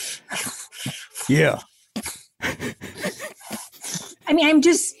 Yeah. I mean,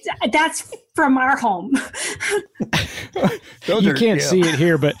 that's from our home. You can't see it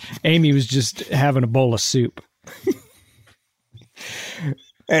here, but Amy was just having a bowl of soup.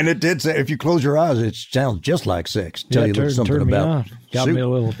 And it did say, if you close your eyes, it sounds just like sex. Tell you something about got me a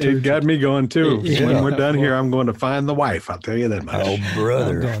little. It got me going too. Yeah. When we're done here, I'm going to find the wife. I'll tell you that much. Oh,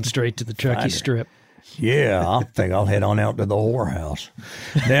 brother! I'm going straight to the Truckee Strip. Yeah, I think I'll head on out to the whorehouse.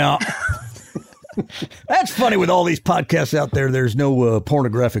 Now, that's funny with all these podcasts out there. There's no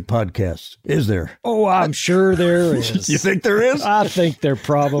pornographic podcasts, is there? Oh, I'm sure there is. You think there is? I think there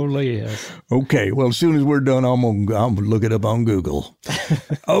probably is. Okay, well, as soon as we're done, I'm gonna look it up on Google.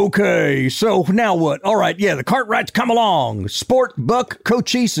 Okay, so now what? All right, yeah, the Cartwrights come along. Sport, Buck,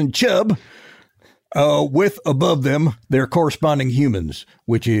 Cochise, and Chubb, with above them their corresponding humans,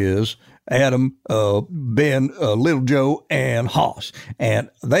 which is Adam, Ben, Little Joe, and Hoss. And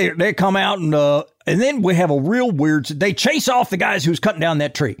they come out and then we have a real weird, they chase off the guys who's cutting down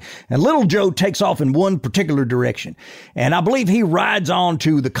that tree. And Little Joe takes off in one particular direction. And I believe he rides on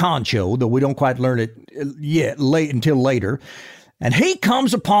to the concho, though we don't quite learn it yet, until later. And he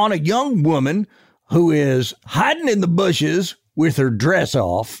comes upon a young woman who is hiding in the bushes with her dress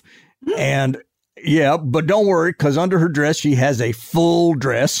off. And yeah, but don't worry, because under her dress, she has a full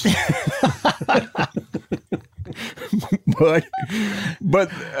dress.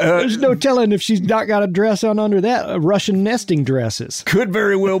 but there's no telling if she's not got a dress on under that. Russian nesting dresses. Could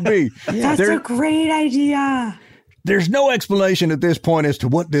very well be. That's a great idea. There's no explanation at this point as to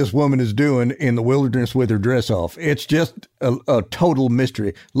what this woman is doing in the wilderness with her dress off. It's just a total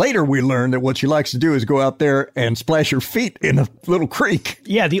mystery. Later, we learn that what she likes to do is go out there and splash her feet in a little creek.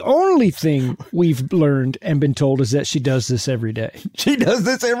 Yeah, the only thing we've learned and been told is that she does this every day. She does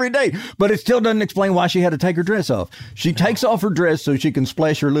this every day, but it still doesn't explain why she had to take her dress off. She takes off her dress so she can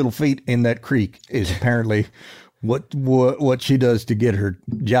splash her little feet in that creek is apparently what she does to get her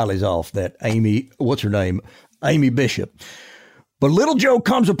jollies off. That Amy, what's her name? Amy Bishop. But Little Joe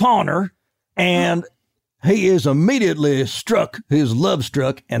comes upon her, and he is immediately his love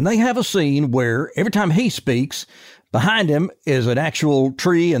struck, and they have a scene where every time he speaks, behind him is an actual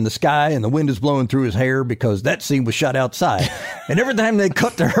tree in the sky, and the wind is blowing through his hair because that scene was shot outside. And every time they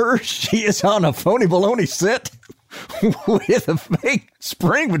cut to her, she is on a phony baloney set with a fake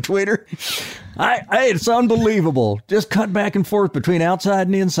spring between her. It's unbelievable. Just cut back and forth between outside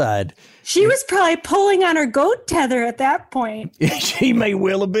and inside. She was probably pulling on her goat tether at that point. She may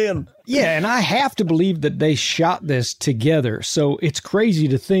well have been. Yeah, and I have to believe that they shot this together. So it's crazy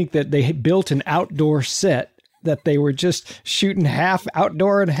to think that they built an outdoor set, that they were just shooting half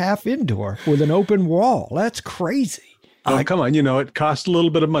outdoor and half indoor with an open wall. That's crazy. Oh, come on. It costs a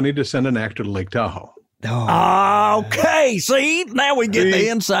little bit of money to send an actor to Lake Tahoe. Oh. Okay, see, now we get the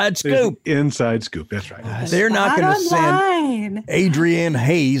inside scoop. Inside scoop, that's right. They're not going to send Adrienne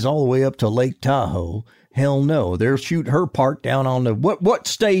Hayes all the way up to Lake Tahoe. Hell no. They'll shoot her part down on the, what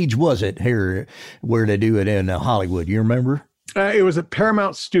stage was it here where they do it in Hollywood? You remember? It was at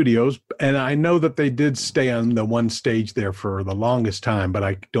Paramount Studios, and I know that they did stay on the one stage there for the longest time, but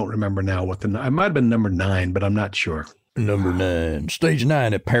I don't remember now I might have been number 9, but I'm not sure. Number 9, stage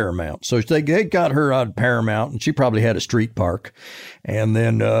 9 at Paramount. So they got her out of Paramount, and she probably had a street park. And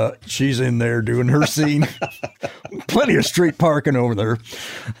then she's in there doing her scene. Plenty of street parking over there.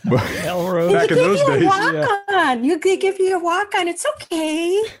 Back in those days. Walk-on. You could give you a walk-on. It's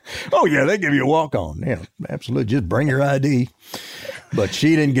okay. Oh, yeah, they give you a walk-on. Yeah, absolutely. Just bring your ID. But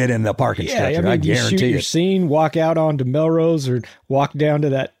she didn't get in the parking structure. I guarantee you shoot your scene, walk out onto Melrose, or walk down to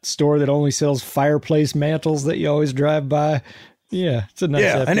that store that only sells fireplace mantles that you always drive by. Yeah, it's a nice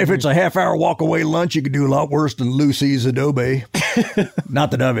afternoon. And if it's a half-hour walk-away lunch, you could do a lot worse than Lucy's Adobe.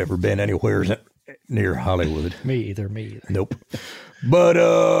 Not that I've ever been anywhere near Hollywood. Me either. Nope.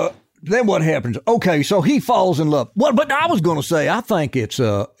 But then what happens? Okay, so he falls in love. Well, but I was going to say, I think it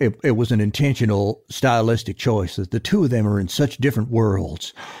was an intentional stylistic choice that the two of them are in such different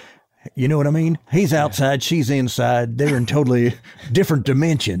worlds. You know what I mean? He's outside, she's inside. They're in totally different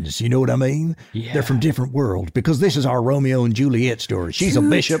dimensions. You know what I mean? Yeah. They're from different worlds because this is our Romeo and Juliet story. She's a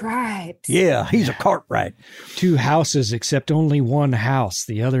bishop. Tribes. Yeah, he's a Cartwright. 2 houses, except only one house.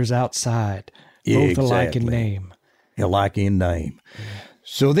 The other's outside. Yeah, both alike in name. Alike in name.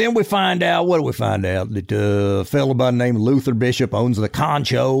 So then we find out, what do we find out? That a fellow by the name of Luther Bishop owns the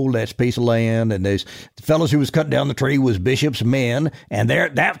Concho, that's a piece of land, and there's the fellows who was cutting down the tree was Bishop's men, and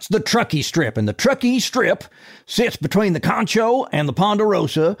that's the Truckee Strip, and the Truckee Strip sits between the Concho and the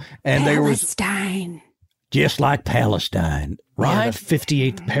Ponderosa, and Palestine. Just like Palestine, right? Yeah, the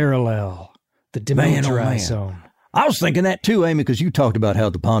 58th parallel, the demilitarized zone. I was thinking that too, Amy, because you talked about how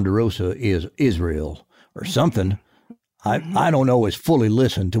the Ponderosa is Israel or something. I don't always fully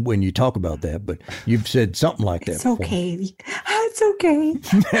listen to when you talk about that, but you've said something like that. It's okay. It's okay.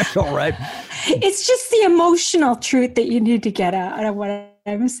 That's all right. It's just the emotional truth that you need to get out of what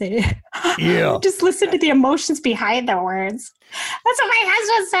I'm saying. Yeah. Just listen to the emotions behind the words. That's what my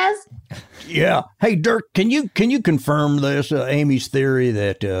husband says. Yeah. Hey, Dirk, can you confirm this, Amy's theory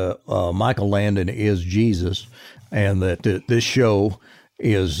that Michael Landon is Jesus, and that this show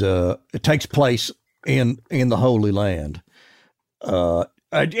is it takes place in the Holy Land?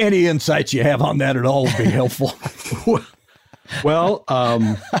 Any insights you have on that at all would be helpful. Well,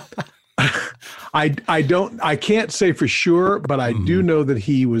 I can't say for sure, but I do know that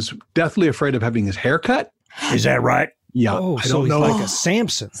he was deathly afraid of having his hair cut. Is that right? Yeah. Oh, I so don't he's know. like a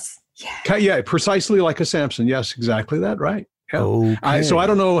Samson. Yeah, precisely like a Samson. Yes, exactly that. Right. Yeah. Okay. So I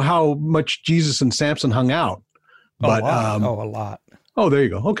don't know how much Jesus and Samson hung out, but a lot. Oh, there you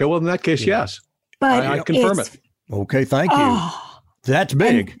go. Okay. Well, in that case, yes. But I confirm it. Okay. Thank you. That's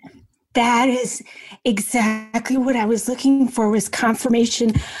big. That is exactly what I was looking for, was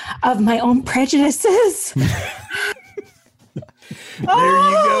confirmation of my own prejudices.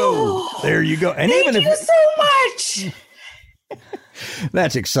 There you go. And Thank you so much.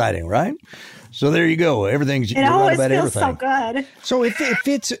 That's exciting, right? So there you go. Everything's It always feels so good. So if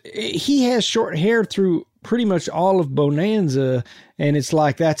he has short hair through pretty much all of Bonanza, and it's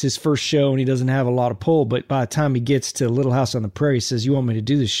like that's his first show and he doesn't have a lot of pull, but by the time he gets to Little House on the Prairie, he says, you want me to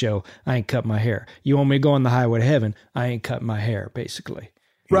do this show? I ain't cut my hair. You want me to go on the highway to heaven? I ain't cut my hair, basically.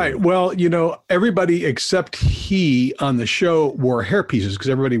 Right. Well, everybody except he on the show wore hair pieces because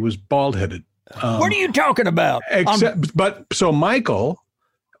everybody was bald headed. What are you talking about? So Michael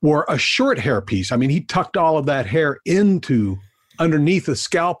wore a short hair piece. I mean, he tucked all of that hair into underneath the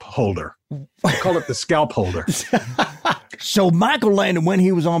scalp holder. I call it the scalp holder. So Michael Landon, when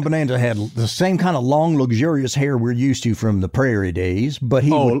he was on Bonanza, had the same kind of long, luxurious hair we're used to from the prairie days, but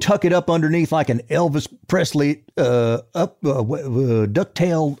he would tuck it up underneath like an Elvis Presley ducktail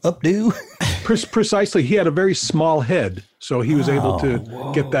updo. Precisely. He had a very small head, so he was able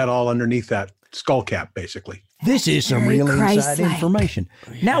to get that all underneath that skull cap, basically. This is some real inside information.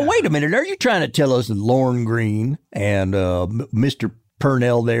 Now, wait a minute. Are you trying to tell us that Lorne Green and Mr.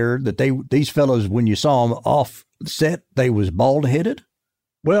 Purnell there, that these fellows, when you saw them off set, they was bald-headed?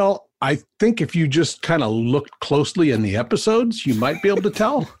 Well, I think if you just kind of looked closely in the episodes, you might be able to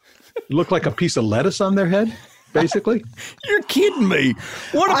tell. It looked like a piece of lettuce on their head, basically. You're kidding me.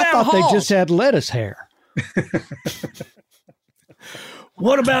 What about I thought they just had lettuce hair.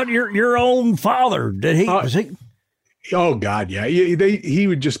 What about your own father? Was he? Oh God, yeah. He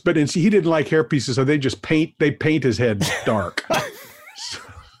would just, but he didn't like hair pieces, so they paint his head dark.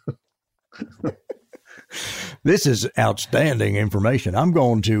 This is outstanding information. I'm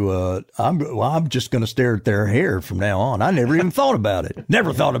going to, I'm just going to stare at their hair from now on. I never even thought about it.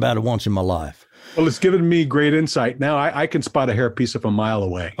 Never thought about it once in my life. Well, it's given me great insight. Now I can spot a hairpiece of a mile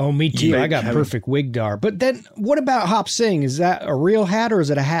away. Oh, me too. I got perfect wig dar. But then what about Hop Sing? Is that a real hat or is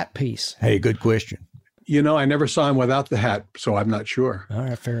it a hat piece? Hey, good question. I never saw him without the hat, so I'm not sure. All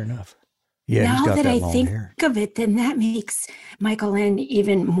right, fair enough. Yeah, now he's got that I long think hair. of it, then that makes Michael Landon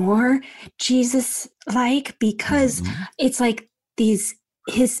even more Jesus-like, because it's like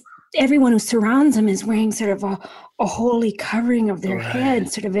everyone who surrounds him is wearing sort of a holy covering of their head,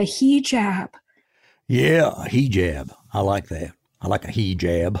 sort of a hijab. Yeah, a hijab. I like that. I like a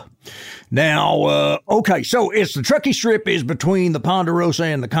hijab. Now, okay, so it's the Truckee Strip is between the Ponderosa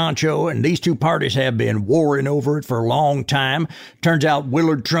and the Concho, and these two parties have been warring over it for a long time. Turns out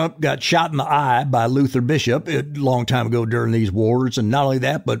Willard Trump got shot in the eye by Luther Bishop a long time ago during these wars, and not only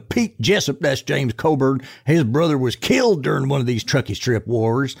that, but Pete Jessup, that's James Coburn, his brother was killed during one of these Truckee Strip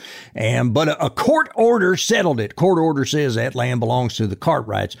wars, but a court order settled it. Court order says that land belongs to the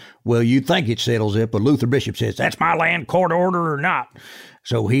Cartwrights. Well, you think it settles it, but Luther Bishop says, that's my land, court order or not.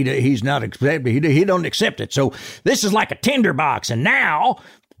 So he's not accept. He don't accept it. So this is like a tinderbox. And now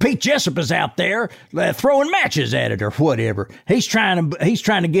Pete Jessup is out there throwing matches at it or whatever. He's trying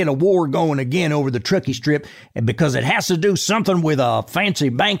to get a war going again over the Truckee Strip, and because it has to do something with a fancy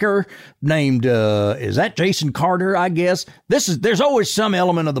banker named is that Jason Carter? I guess there's always some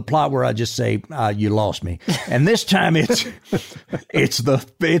element of the plot where I just say you lost me, and this time it's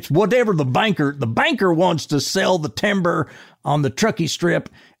whatever the banker. The banker wants to sell the timber on the Truckee Strip,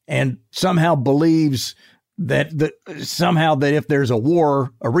 and somehow believes that if there's a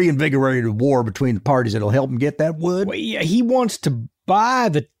reinvigorated war between the parties, it'll help him get that wood. Well, yeah, he wants to buy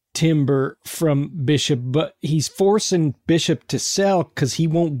the timber from Bishop, but he's forcing Bishop to sell because he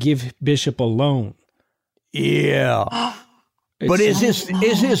won't give Bishop a loan. Yeah. But is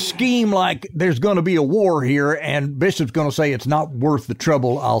his scheme like there's going to be a war here and Bishop's going to say it's not worth the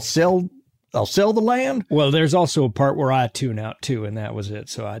trouble, I'll sell the land? Well, there's also a part where I tune out too, and that was it,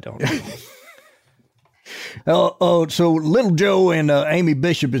 so I don't know. So Little Joe and Amy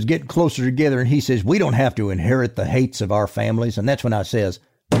Bishop is getting closer together, and he says, we don't have to inherit the hates of our families. And that's when I says,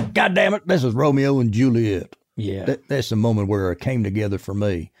 God damn it, this is Romeo and Juliet. Yeah. That's the moment where it came together for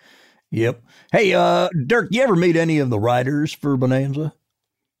me. Yep. Hey, Dirk, you ever meet any of the writers for Bonanza?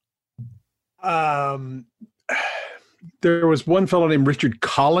 There was one fellow named Richard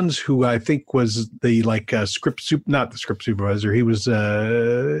Collins, who I think was not the script supervisor. He was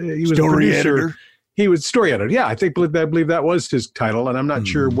a producer. Editor. He was story editor. Yeah, I believe that was his title, and I'm not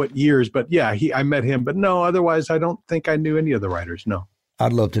sure what years, but yeah, I met him. But no, otherwise, I don't think I knew any of the writers. No.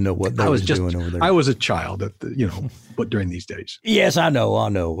 I'd love to know what they was doing over there. I was a child but during these days. Yes, I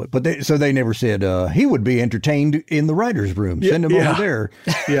know. But they never said he would be entertained in the writer's room. Send him over there.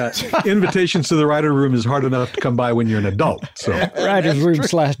 Yeah. Invitations to the writer room is hard enough to come by when you're an adult. So writer's room /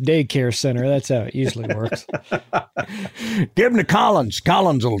 daycare center. That's how it usually works. Give him to Collins.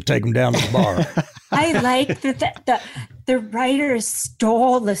 Collins will take him down to the bar. I like that the writers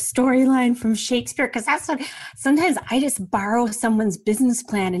stole the storyline from Shakespeare, because that's what sometimes I just borrow someone's business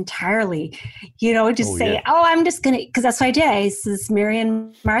plan entirely. I'm just going to, because that's what I did. This is Mary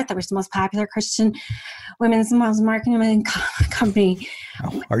and Martha, which is the most popular Christian women's marketing company.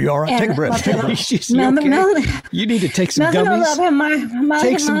 Oh, are you all right? Take a breath. You need to take some gummies.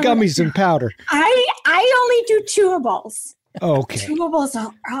 Take some gummies and powder. I only do chewables. Okay. Chewables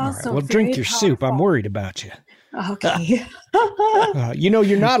are also Well, drink your powerful. soup. I'm worried about you. Okay.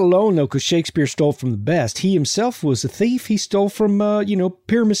 You're not alone, though, because Shakespeare stole from the best. He himself was a thief. He stole from,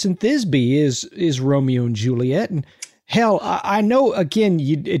 Pyramus and Thisbe is Romeo and Juliet. And hell, I know, again,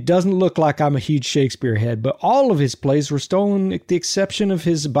 it doesn't look like I'm a huge Shakespeare head, but all of his plays were stolen, with the exception of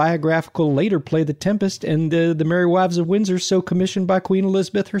his biographical later play, The Tempest, and the Merry Wives of Windsor, so commissioned by Queen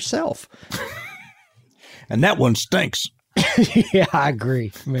Elizabeth herself. And that one stinks. Yeah, I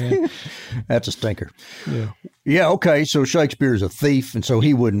agree, man. That's a stinker. Yeah, okay, so Shakespeare's a thief, and so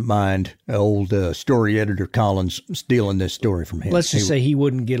he wouldn't mind old story editor Collins stealing this story from him. Let's just say he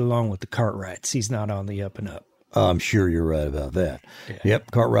wouldn't get along with the Cartwrights. He's not on the up and up. I'm sure you're right about that. Yeah.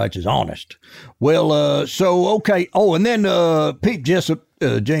 Yep, Cartwright is honest. Well, okay. Oh, and then Pete Jessup,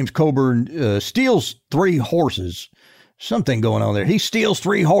 James Coburn, steals 3 horses. Something going on there. He steals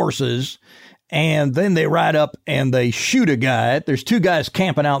 3 horses. And then they ride up and they shoot a guy. There's 2 guys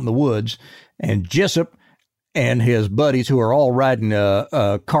camping out in the woods, and Jessup and his buddies, who are all riding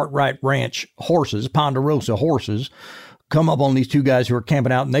Cartwright Ranch horses, Ponderosa horses, come up on these 2 guys who are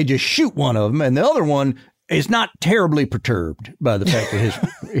camping out, and they just shoot one of them. And the other one is not terribly perturbed by the fact that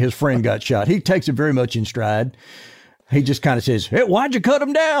his friend got shot. He takes it very much in stride. He just kind of says, "Hey, why'd you cut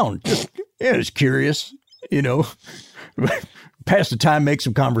him down?" Just curious, pass the time, make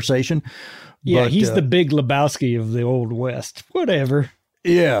some conversation. Yeah, but he's the Big Lebowski of the Old West. Whatever.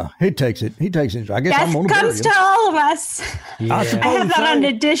 Yeah, he takes it. I guess Death I'm on comes to all of us. Yeah. I have that on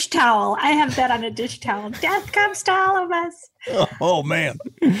a dish towel. Death comes to all of us. Oh man,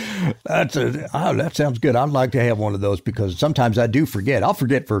 that sounds good. I'd like to have one of those, because sometimes I do forget. I'll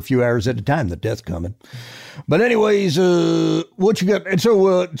forget for a few hours at a time that death's coming. But anyways, what you got? And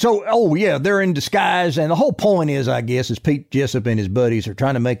they're in disguise, and the whole point is, I guess, is Pete Jessup and his buddies are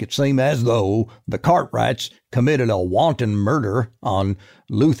trying to make it seem as though the Cartwrights committed a wanton murder on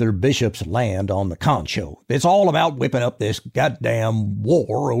Luther Bishop's land on the Concho. It's all about whipping up this goddamn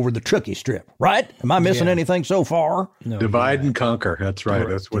war over the Truckee Strip, right? Am I missing anything so far? No. Divide and conquer. That's right.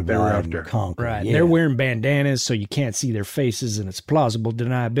 That's what they were after. Right. Yeah. They're wearing bandanas, so you can't see their faces, and it's plausible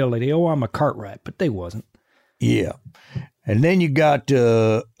deniability. Oh, I'm a Cartwright, but they wasn't. Yeah. And then you got,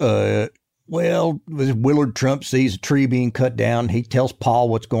 Willard Trump sees a tree being cut down. He tells Paul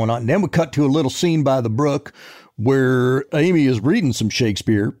what's going on. And then we cut to a little scene by the brook where Amy is reading some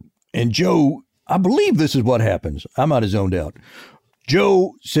Shakespeare. And Joe, I believe this is what happens. I might have zoned out.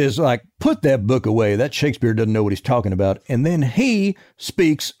 Joe says, like, put that book away. That Shakespeare doesn't know what he's talking about. And then he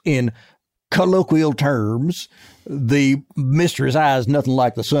speaks in colloquial terms, the Mistress Eyes Nothing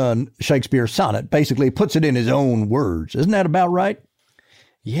Like the Sun Shakespeare sonnet. Basically puts it in his own words. Isn't that about right?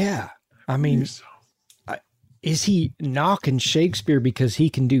 Yeah. I mean, is he knocking Shakespeare because he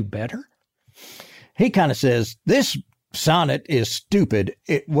can do better? He kind of says, this sonnet is stupid,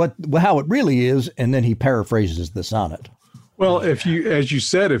 how it really is, and then he paraphrases the sonnet. Well, as you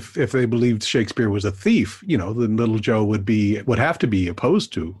said, if they believed Shakespeare was a thief, then little Joe would have to be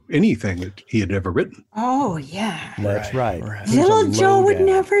opposed to anything that he had ever written. Oh, yeah. That's right. Little Joe would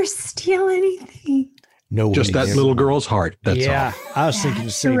never steal anything. No, just that little girl's heart. That's all. I was thinking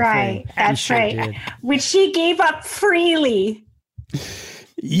the same thing. That's right. Which she gave up freely.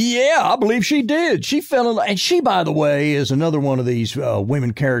 Yeah, I believe she did. She fell in love. And she, by the way, is another one of these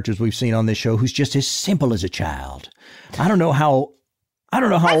women characters we've seen on this show who's just as simple as a child. I don't know how That's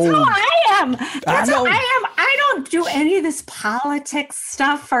old. how I am. That's how I am. I don't do any of this politics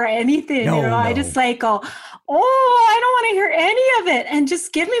stuff or anything. No. I just I don't want to hear any of it. And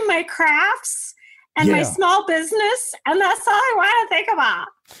just give me my crafts and my small business. And that's all I want to think about.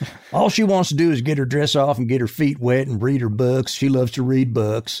 All she wants to do is get her dress off and get her feet wet and read her books. She loves to read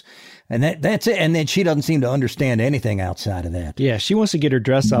books. And that's it. And then she doesn't seem to understand anything outside of that. Yeah, she wants to get her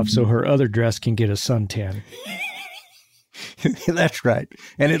dress off so her other dress can get a suntan. That's right.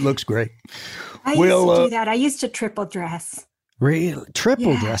 And it looks great. I used to do that. I used to triple dress. Really?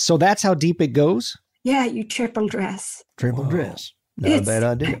 Triple dress? So that's how deep it goes? Yeah, you triple dress. Triple dress. Not a bad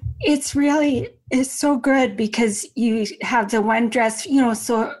idea. It's so good because you have the one dress,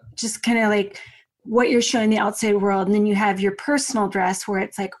 so just kind of like what you're showing the outside world. And then you have your personal dress where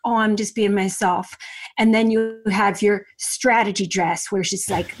it's like, oh, I'm just being myself. And then you have your strategy dress where she's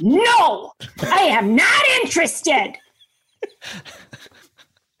like, no, I am not interested.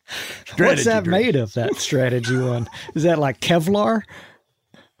 What's that made of, that strategy one? Is that like Kevlar?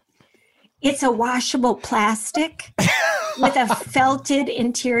 It's a washable plastic with a felted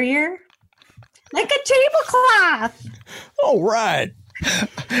interior, like a tablecloth. Oh, right.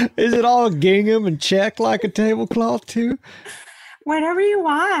 Is it all gingham and check like a tablecloth too? Whatever you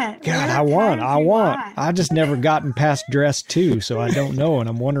want. God, I want. I just never gotten past dress 2, so I don't know, and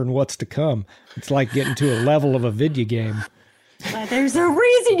I'm wondering what's to come. It's like getting to a level of a video game. Well, there's a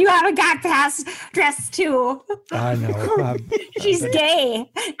reason you haven't got past dress 2. I know. She's gay.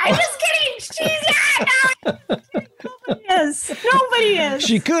 I'm just kidding. She's not. Nobody is.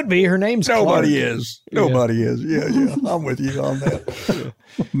 She could be. Her name's Nobody Clark. is. Nobody is. Yeah. I'm with you on that.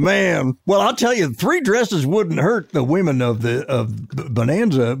 Man. Well, I'll tell you, 3 dresses wouldn't hurt the women of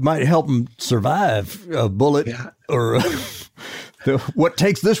Bonanza. Might help them survive a bullet or what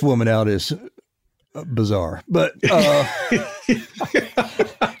takes this woman out is bizarre, but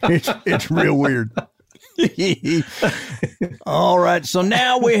it's real weird. All right, so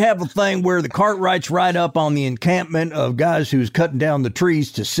now we have a thing where the Cartwrights ride up on the encampment of guys who's cutting down the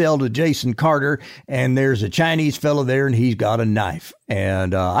trees to sell to Jason Carter, and there's a Chinese fellow there, and he's got a knife.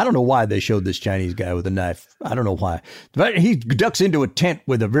 And I don't know why they showed this Chinese guy with a knife. I don't know why. But he ducks into a tent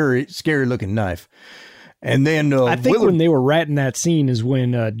with a very scary-looking knife. And then I think when they were writing that scene is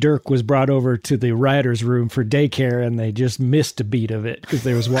when Dirk was brought over to the writer's room for daycare, and they just missed a beat of it because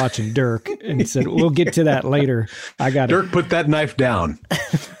they was watching Dirk and said, "We'll get to that later." Dirk put that knife down.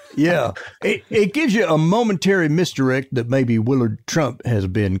 Yeah, it gives you a momentary misdirect that maybe Willard Trump has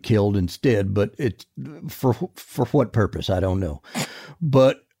been killed instead, but it's for what purpose I don't know.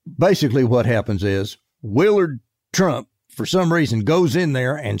 But basically, what happens is Willard Trump, for some reason, goes in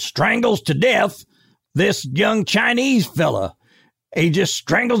there and strangles to death this young Chinese fella. He just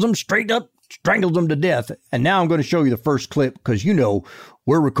strangles him straight up, strangles him to death. And now I'm going to show you the first clip because,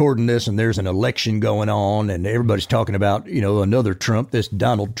 we're recording this and there's an election going on and everybody's talking about, another Trump, this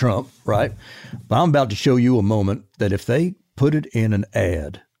Donald Trump, right? But I'm about to show you a moment that if they put it in an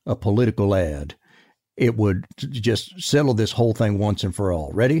ad, a political ad, it would just settle this whole thing once and for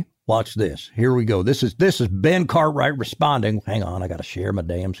all. Ready? Watch this. Here we go. This is Ben Cartwright responding. Hang on, I got to share my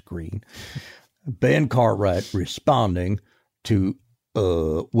damn screen. Ben Cartwright responding to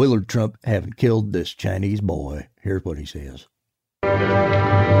Willard Trump having killed this Chinese boy. Here's what he says.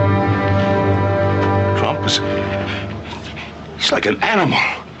 Trump he's like an animal.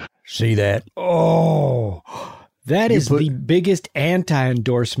 See that? Oh, that is the biggest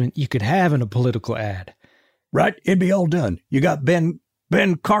anti-endorsement you could have in a political ad. Right? It'd be all done. You got Ben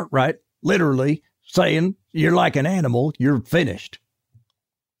Cartwright literally saying, you're like an animal, you're finished.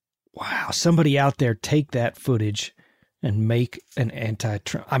 Wow, somebody out there take that footage and make an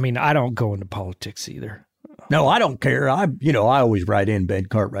anti-Trump. I mean, I don't go into politics either. No, I don't care. I always write in Ben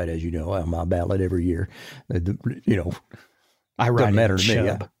Cartwright, as you know, on my ballot every year. I write doesn't matter in to me.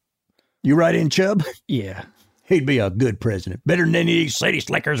 Chubb. You write in Chubb? Yeah. He'd be a good president. Better than any of these city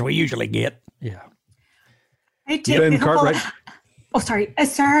slickers we usually get. Yeah. I take Ben Cartwright. Oh, sorry.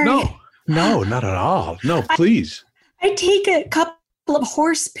 Sorry. No, not at all. No, please. I take a couple of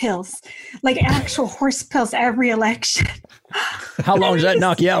horse pills, like actual horse pills, every election. How long does that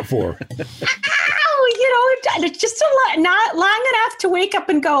knock you out for? It's just not long enough to wake up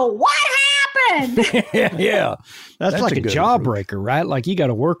and go, what happened? Yeah. That's like a good jawbreaker, right? Like you got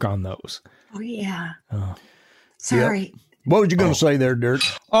to work on those. Oh, yeah. Sorry. Yep. What were you going to say there, Dirt?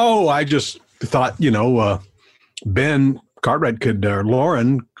 Oh, I just thought, Ben Cartwright or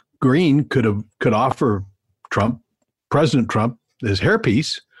Lauren Green could offer President Trump, his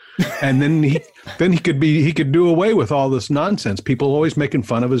hairpiece, and then he could do away with all this nonsense. People always making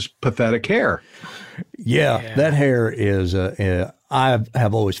fun of his pathetic hair. Yeah. That hair is. I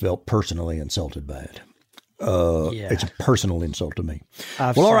have always felt personally insulted by it. It's a personal insult to me.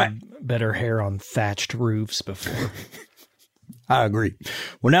 I've seen better hair on thatched roofs before. I agree.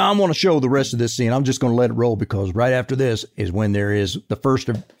 Well, now I'm going to show the rest of this scene. I'm just going to let it roll because right after this is when there is the first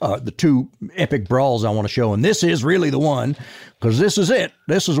of the two epic brawls I want to show. And this is really the one because this is it.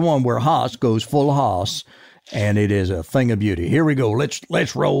 This is the one where Haas goes full Haas and it is a thing of beauty. Here we go.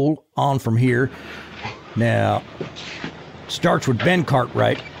 Let's roll on from here. Now, starts with Ben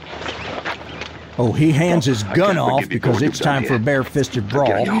Cartwright. Oh, he hands his gun off because it's time for a bare-fisted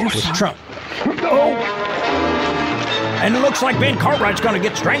brawl with Trump. Oh! And it looks like Ben Cartwright's going to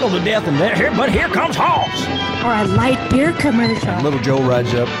get strangled to death, but here comes Hoss. Or a light beer commercial. And little Joe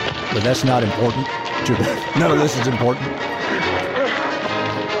rides up, but that's not important. None of this is important.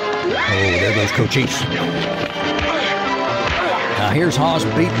 Oh, there goes Cochise. Now here's Hoss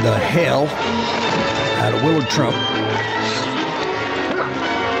beating the hell out of Willard Trump.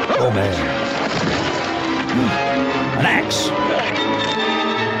 Oh, man. An axe.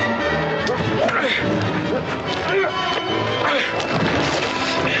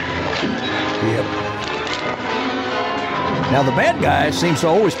 Yep. Now the bad guy seems to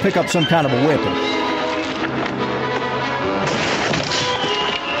always pick up some kind of a weapon.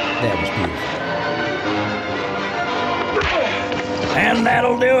 That was beautiful. And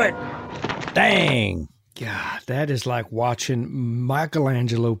that'll do it. Dang. God, that is like watching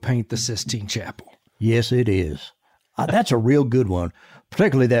Michelangelo paint the Sistine Chapel. Yes, it is. That's a real good one,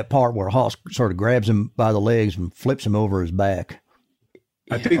 particularly that part where Hoss sort of grabs him by the legs and flips him over his back.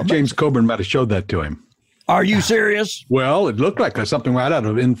 I think James Coburn might have showed that to him. Are you serious? Well, it looked like something right out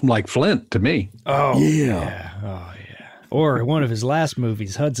of like Flint to me. Oh, yeah. Oh, yeah. Or one of his last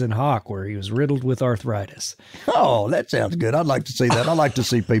movies, Hudson Hawk, where he was riddled with arthritis. Oh, that sounds good. I'd like to see that. I like to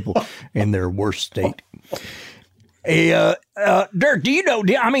see people in their worst state. Dirk, do you know?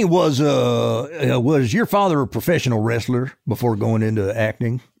 I mean, was your father a professional wrestler before going into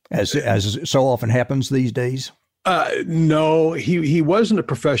acting, as so often happens these days? No, he wasn't a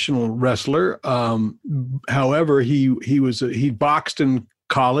professional wrestler. However, he boxed in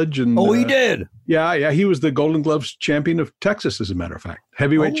college and he did. Yeah, he was the Golden Gloves champion of Texas, as a matter of fact,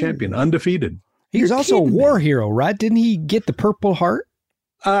 heavyweight champion, undefeated. He was also a war hero, right? Didn't he get the Purple Heart?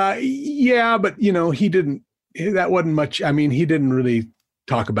 Yeah, but he didn't. That wasn't much. I mean, he didn't really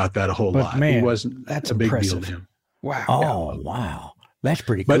talk about that a whole lot. Man, he wasn't. That's a big impressive. deal to him. Wow. Oh, wow. That's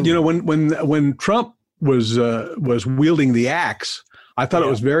pretty cool. But when Trump was wielding the axe, I thought it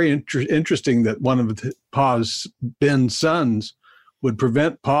was very interesting that one of Ben's sons would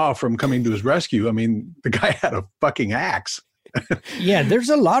prevent Pa from coming to his rescue. I mean, the guy had a fucking axe. Yeah, there's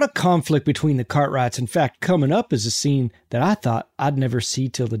a lot of conflict between the Cartwrights. In fact, coming up is a scene that I thought I'd never see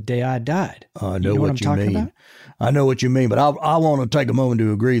till the day I died. I know what I'm talking about? I know what you mean, but I want to take a moment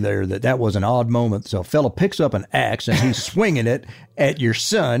to agree there that was an odd moment. So a fella picks up an axe and he's swinging it at your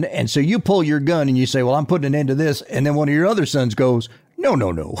son. And so you pull your gun and you say, well, I'm putting an end to this. And then one of your other sons goes, no.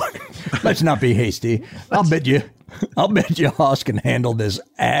 Let's not be hasty. I'll bet you Hoss can handle this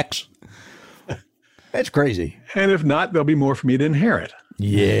axe. That's crazy. And if not, there'll be more for me to inherit.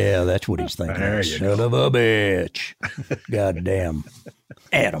 Yeah, that's what he's thinking. Son of a bitch. Goddamn.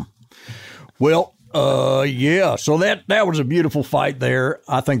 Adam. Well, yeah, so that was a beautiful fight there.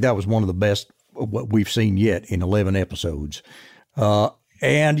 I think that was one of the best what we've seen yet in 11 episodes.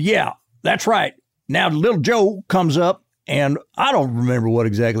 And yeah, that's right. Now little Joe comes up, and I don't remember what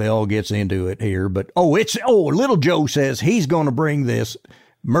exactly all gets into it here, but little Joe says he's going to bring this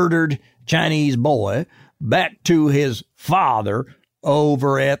murdered Chinese boy back to his father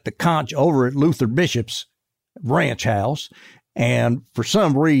over at Luther Bishop's ranch house. And for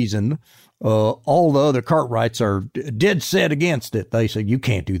some reason, all the other Cartwrights are dead set against it. They say, you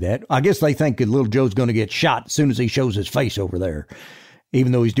can't do that. I guess they think that little Joe's going to get shot as soon as he shows his face over there,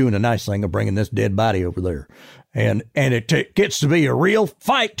 even though he's doing a nice thing of bringing this dead body over there. And it gets to be a real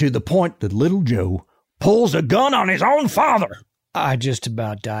fight to the point that little Joe pulls a gun on his own father. I just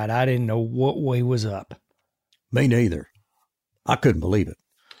about died. I didn't know what way was up. Me neither. I couldn't believe it.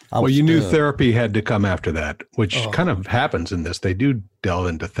 Well, you knew therapy had to come after that, which kind of happens in this. They do delve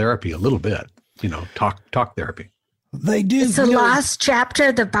into therapy a little bit, talk therapy. They do. It's the last chapter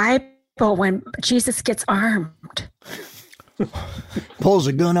of the Bible when Jesus gets armed. Pulls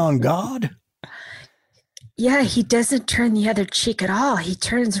a gun on God? Yeah, he doesn't turn the other cheek at all. He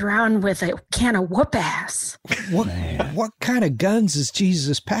turns around with a can of whoop ass. What kind of guns is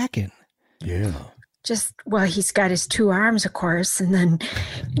Jesus packing? Yeah. He's got his two arms, of course, and then,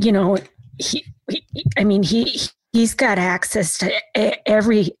 he's got access to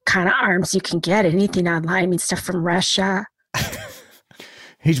every kind of arms you can get, anything online, stuff from Russia.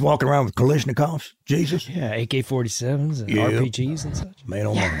 He's walking around with Kalashnikovs, Jesus. Yeah, AK-47s and RPGs and such. Man,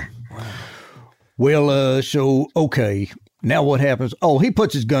 oh man. Wow. Well, okay. Now what happens? Oh, he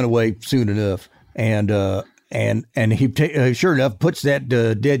puts his gun away soon enough, and he sure enough puts that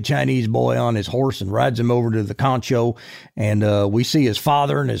dead Chinese boy on his horse and rides him over to the concho, and we see his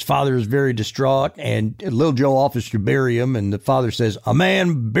father, and his father is very distraught, and little Joe offers to bury him, and the father says, a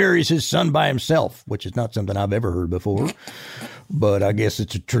man buries his son by himself, which is not something I've ever heard before, but I guess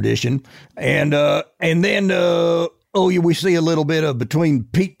it's a tradition. And then we see a little bit of between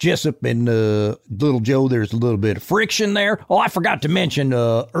Pete Jessup and little Joe. There's a little bit of friction there. Oh, I forgot to mention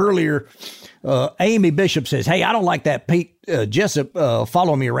earlier, Amy Bishop says, hey, I don't like that Pete Jessup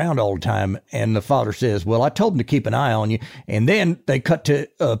follow me around all the time. And the father says, well, I told him to keep an eye on you. And then they cut to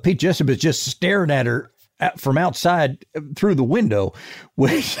Pete Jessup is just staring at her from outside through the window,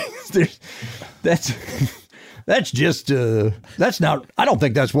 which that's not, I don't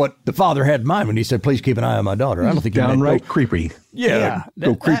think that's what the father had in mind when he said, please keep an eye on my daughter. I don't think downright creepy. Yeah.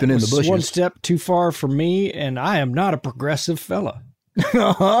 Go creeping in the bushes. One step too far for me, and I am not a progressive fella.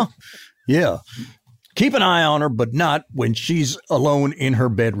 Uh-huh. Yeah. Keep an eye on her, but not when she's alone in her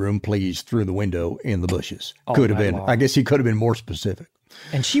bedroom, please, through the window in the bushes. Could have been. I guess he could have been more specific.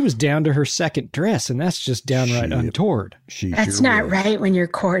 And she was down to her second dress, and that's just downright untoward. That's not right when you're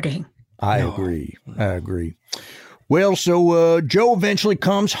courting. I agree. Well, so Joe eventually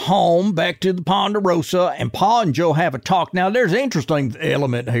comes home back to the Ponderosa, and Pa and Joe have a talk. Now, there's an interesting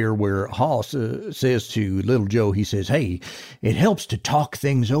element here where Hoss says to little Joe, he says, hey, it helps to talk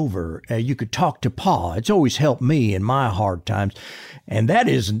things over. You could talk to Pa. It's always helped me in my hard times. And that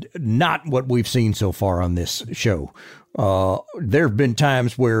is not what we've seen so far on this show. There have been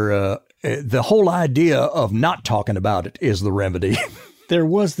times where the whole idea of not talking about it is the remedy. There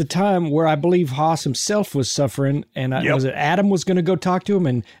was the time where I believe Hoss himself was suffering, and was it Adam was going to go talk to him,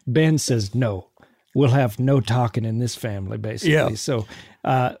 and Ben says, no, we'll have no talking in this family, basically. Yeah. So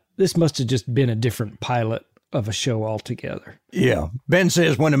this must have just been a different pilot of a show altogether. Yeah. Ben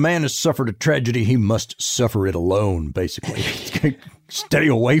says when a man has suffered a tragedy, he must suffer it alone, basically. Stay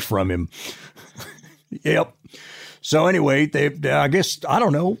away from him. Yep. So anyway, I guess, I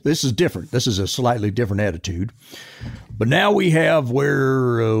don't know, this is different. This is a slightly different attitude. But now we have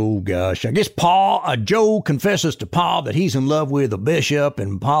where, I guess Joe confesses to Pa that he's in love with a bishop,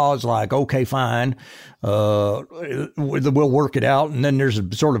 and Pa's like, okay, fine, we'll work it out. And then there's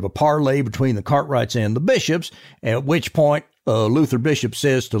a sort of a parlay between the Cartwrights and the bishops, at which point Luther Bishop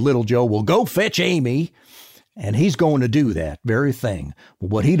says to little Joe, well, go fetch Amy. And he's going to do that very thing. But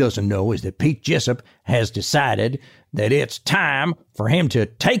what he doesn't know is that Pete Jessup has decided that it's time for him to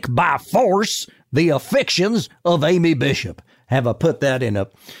take by force the affections of Amy Bishop. Have I put that in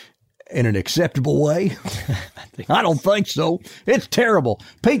an acceptable way? I don't think so. It's terrible.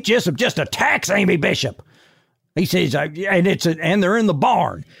 Pete Jessup just attacks Amy Bishop. He says, and they're in the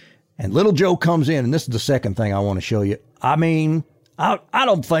barn. And little Joe comes in, and this is the second thing I want to show you. I mean, I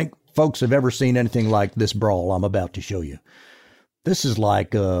don't think folks have ever seen anything like this brawl I'm about to show you. This is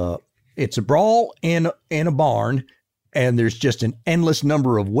like, it's a brawl in a barn, and there's just an endless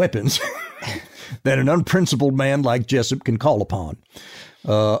number of weapons that an unprincipled man like Jessup can call upon.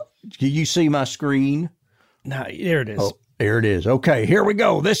 Can you see my screen? No, there it is. Oh, there it is. Okay, here we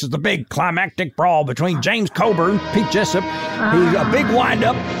go. This is the big climactic brawl between James Coburn, Pete Jessup. He's a big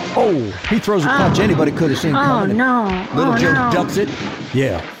wind-up. Oh, he throws a punch anybody could have seen coming. Oh, no. Little Joe ducks it.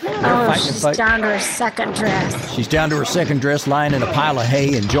 Yeah. She's down to her second dress. She's down to her second dress, lying in a pile of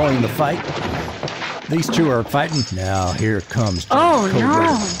hay, enjoying the fight. These two are fighting. Now, here comes James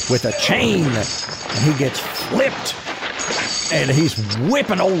Coburn with a chain, and he gets flipped. And he's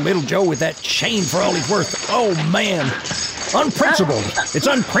whipping old Little Joe with that chain for all he's worth. Oh, man. Unprincipled. It's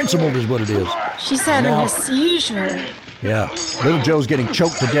unprincipled is what it is. She's having a seizure. Yeah. Little Joe's getting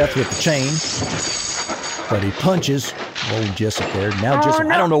choked to death with the chain. But he punches old Jessup there. Now Jessup,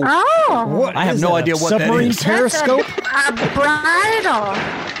 I don't know. What I have no idea what that submarine is. periscope? A bridle.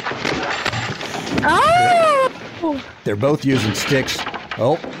 Oh! They're both using sticks.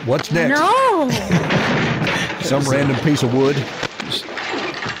 Oh, what's next? No! Some random piece of wood.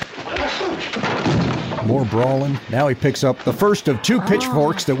 More brawling. Now he picks up the first of 2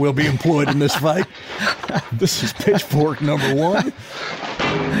 pitchforks that will be employed in this fight. This is pitchfork number 1.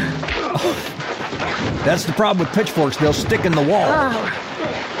 That's the problem with pitchforks. They'll stick in the wall.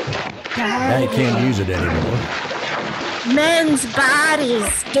 Now you can't use it anymore. Men's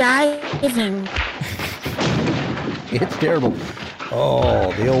bodies diving. It's terrible.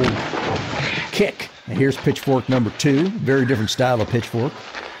 Oh, the old kick. And here's pitchfork number 2. Very different style of pitchfork.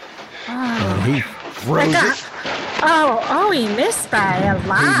 And he throws it. He missed by a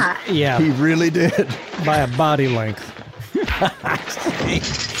lot. Yeah. He really did. By a body length.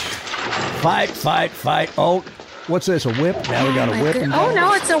 Fight. Oh, what's this, a whip? Now we got a whip. Oh,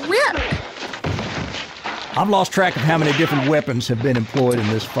 no, it's a whip. I've lost track of how many different weapons have been employed in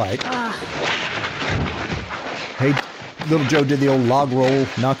this fight. Hey, Little Joe did the old log roll,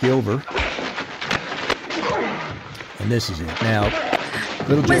 knock you over. And this is it. Now,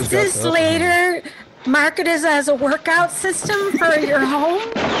 Little Joe's Was this later marketed as a workout system for your home?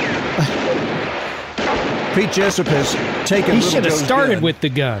 Pete Jessup has taken He Little should have Joe's started gun. with the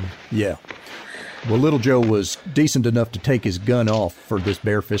gun. Yeah. Well, Little Joe was decent enough to take his gun off for this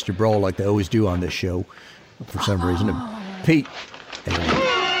bare-fisted brawl like they always do on this show for some reason. And Pete...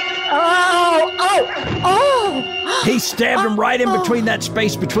 He stabbed him right in between that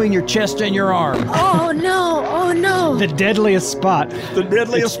space between your chest and your arm. Oh, no. The deadliest spot. The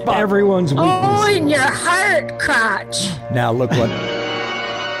deadliest spot. Everyone's weakness. Oh, in your heart crotch. Now, look what...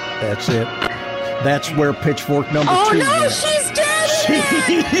 That's it. That's where pitchfork number 2 Oh, no, went. she's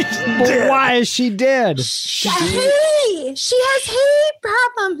dead. But why is she dead? She has hay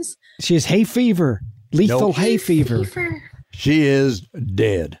problems. She has hay fever. Lethal hay fever. She is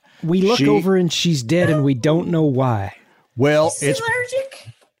dead. We look over and she's dead and we don't know why. Well, Is she allergic?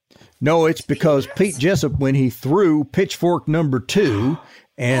 No, it's because Pete Jessup, when he threw pitchfork number 2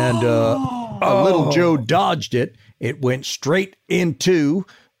 and Little Joe dodged it, it went straight into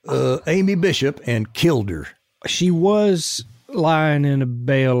Amy Bishop and killed her. She was lying in a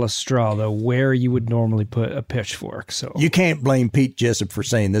bale of straw, though, where you would normally put a pitchfork. So you can't blame Pete Jessup for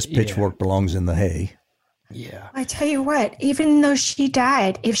saying this pitchfork belongs in the hay. Yeah. I tell you what, even though she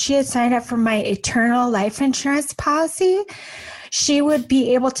died, if she had signed up for my eternal life insurance policy, she would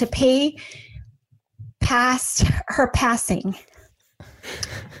be able to pay past her passing.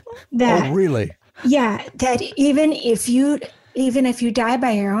 Oh, really? Yeah, that even if you die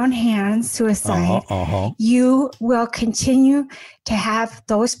by your own hands, suicide, you will continue to have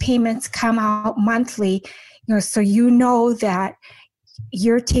those payments come out monthly, so you know that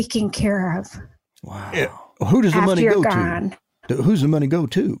you're taken care of. Wow. Who does the money go gone. to? Who's the money go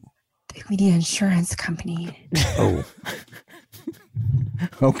to? The insurance company. Oh.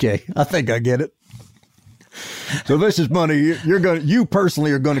 Okay, I think I get it. So this is money you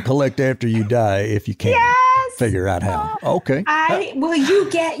personally are going to collect after you die if you can figure out how. Okay. You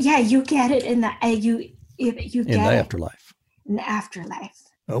get it in the afterlife. In the afterlife.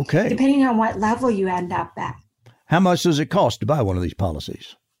 Okay. Depending on what level you end up at. How much does it cost to buy one of these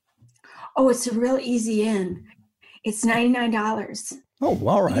policies? Oh, it's a real easy in. It's $99. Oh,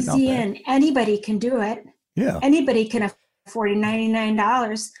 all right. Easy in. Anybody can do it. Yeah. Anybody can afford $99.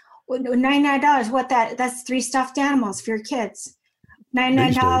 $99. That's 3 stuffed animals for your kids.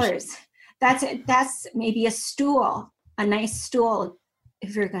 $99. That's maybe a stool, a nice stool,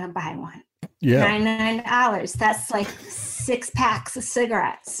 if you're going to buy one. Yeah. $99. That's like 6 packs of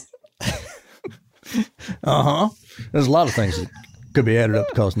cigarettes. There's a lot of things that could be added up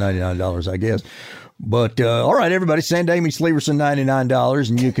to cost $99, I guess. But all right, everybody, send Amy Sleeverson $99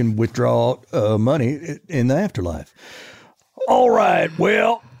 and you can withdraw money in the afterlife. All right,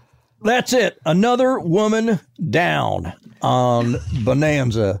 well, that's it. Another woman down on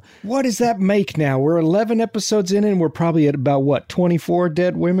Bonanza. What does that make now? We're 11 episodes in and we're probably at about, 24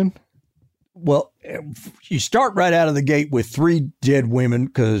 dead women? Well, you start right out of the gate with 3 dead women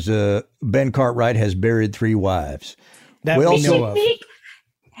because Ben Cartwright has buried 3 wives. That we know of.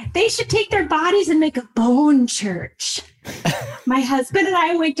 They should take their bodies and make a bone church. My husband and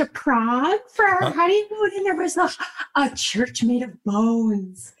I went to Prague for our honeymoon, and there was a church made of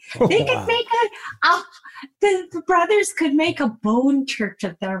bones. They could make the brothers could make a bone church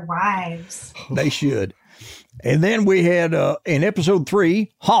of their wives. They should. And then we had, in episode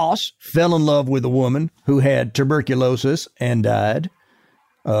 3, Hoss fell in love with a woman who had tuberculosis and died.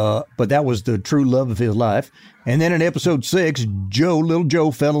 But that was the true love of his life. And then in episode 6, little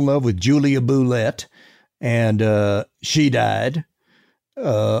Joe fell in love with Julia Boulette, and she died.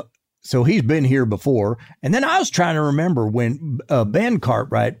 So he's been here before. And then I was trying to remember when Ben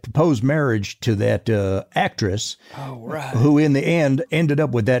Cartwright proposed marriage to that actress, who in the end ended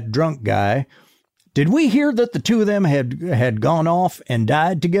up with that drunk guy. Did we hear that the two of them had gone off and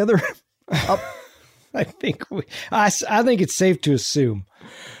died together? I think it's safe to assume.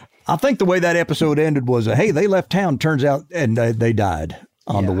 I think the way that episode ended was, hey, they left town, turns out, and they died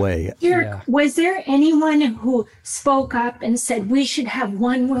on the way. Was there anyone who spoke up and said we should have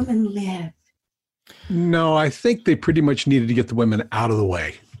one woman live? No, I think they pretty much needed to get the women out of the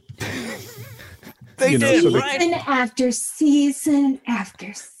way. They did, right? Season after season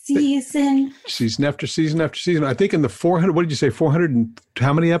after season. Season after season after season. I think in the 400, what did you say, 400 and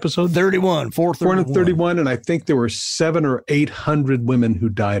how many episodes? 31, 431. And I think there were 700 or 800 women who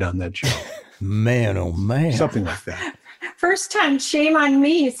died on that show. Man, oh man. Something like that. First time, shame on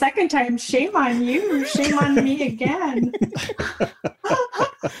me. Second time, shame on you. Shame on me again.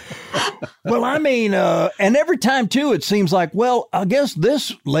 Well, I mean, and every time, too, it seems like, well, I guess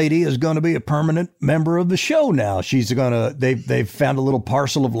this lady is going to be a permanent member of the show now. She's going to, they've found a little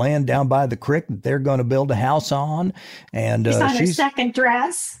parcel of land down by the creek that they're going to build a house on. And she's on her second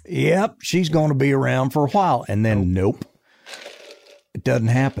dress. Yep, she's going to be around for a while. And then, nope, it doesn't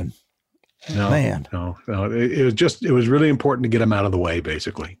happen. No, man. No. It was really important to get them out of the way,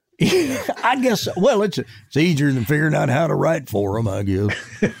 basically. I guess, well, it's easier than figuring out how to write for them, I guess.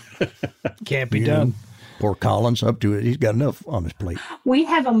 Can't be done. Poor Collins, up to it. He's got enough on his plate. We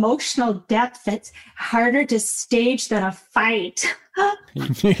have emotional depth that's harder to stage than a fight.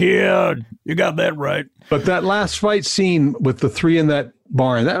 Yeah, you got that right. But that last fight scene with the three in that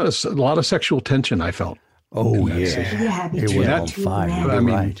barn, that was a lot of sexual tension, I felt. Oh, yeah. Yeah, it was on fire. I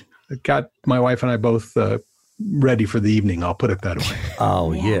mean, right. It got my wife and I both ready for the evening. I'll put it that way.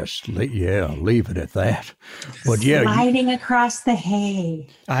 Oh, yes. Leave it at that. But yeah. Sliding across the hay.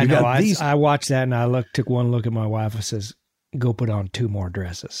 I know. I watched that and I took one look at my wife and says, go put on 2 more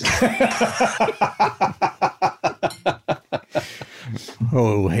dresses.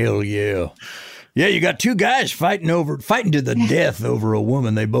 Oh, hell yeah. Yeah, you got 2 guys fighting to the death over a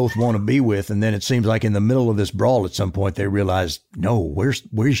woman they both want to be with, and then it seems like in the middle of this brawl at some point they realized, no,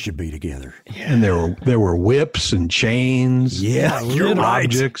 we should be together. Yeah. And there were whips and chains. Yeah, you're right.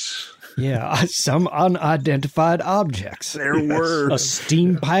 Objects. Yeah, some unidentified objects. There were. A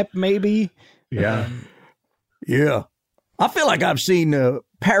steam pipe, maybe. Yeah. Yeah. I feel like I've seen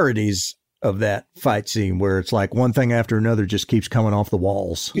parodies of that fight scene where it's like one thing after another just keeps coming off the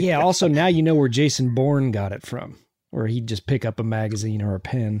walls. Yeah. Also, now you know where Jason Bourne got it from, where he'd just pick up a magazine or a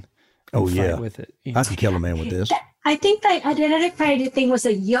pen. Oh, yeah. With it. I can kill a man with this. I think the identified thing was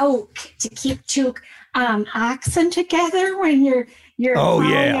a yoke to keep 2 oxen together when you're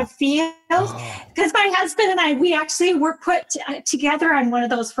plowing a field. Because my husband and we actually were put together on one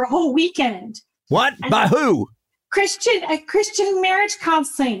of those for a whole weekend. What? By who? Christian marriage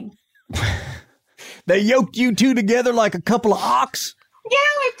counseling. They yoked you 2 together like a couple of ox? Yeah,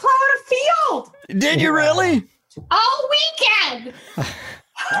 we plowed a field. Did you really? All weekend.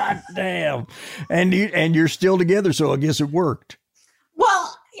 God damn. And you're still together, so I guess it worked.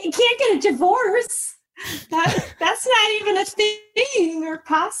 Well, you can't get a divorce. That's not even a thing or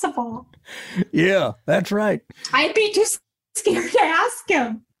possible. Yeah, that's right. I'd be too scared to ask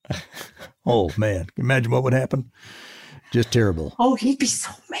him. Oh, man. Imagine what would happen. Just terrible. Oh, he'd be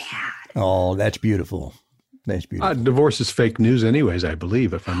so mad. Oh, that's beautiful. That's beautiful. Divorce is fake news anyways, I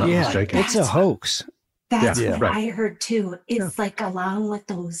believe, if I'm not mistaken. It's a hoax. That's what I heard too. It's like along with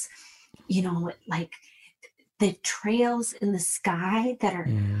those, like the trails in the sky that are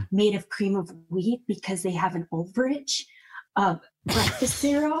made of cream of wheat because they have an overage of breakfast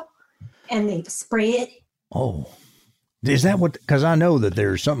cereal and they spray it. Oh. Is that what, because I know that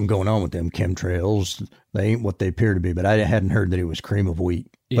there's something going on with them chemtrails. They ain't what they appear to be, but I hadn't heard that it was cream of wheat.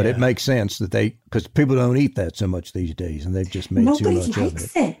 But it makes sense that because people don't eat that so much these days and they've just made too much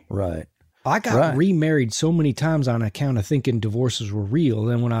of it. Right. I got remarried so many times on account of thinking divorces were real.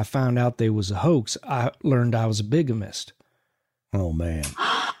 Then when I found out they was a hoax, I learned I was a bigamist. Oh, man.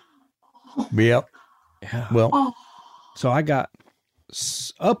 Yep. Yeah. Well. So I got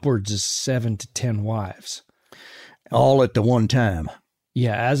upwards of 7 to 10 wives. All at the one time.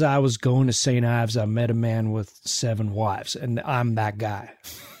 Yeah, as I was going to St. Ives, I met a man with 7 wives, and I'm that guy.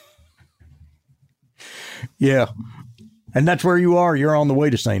 Yeah. And that's where you are. You're on the way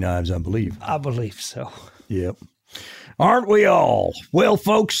to St. Ives, I believe. I believe so. Yep. Aren't we all? Well,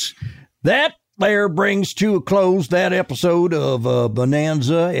 folks, that there brings to a close that episode of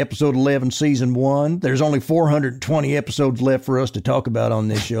Bonanza, episode 11, season 1. There's only 420 episodes left for us to talk about on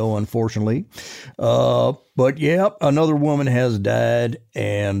this show, unfortunately. But yeah, another woman has died,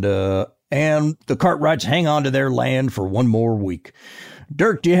 and the Cartwrights hang on to their land for one more week.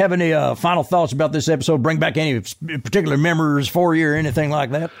 Dirk, do you have any final thoughts about this episode? Bring back any particular memories for you or anything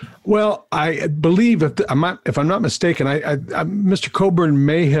like that? Well, I believe if I'm not mistaken, Mr. Coburn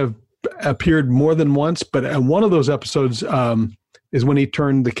may have appeared more than once, but one of those episodes is when he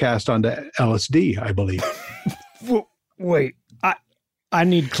turned the cast onto LSD, I believe. Wait, I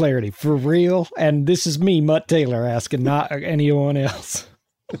need clarity for real, and this is me, Mutt Taylor, asking, not anyone else.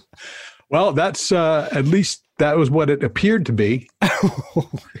 Well, that's at least that was what it appeared to be.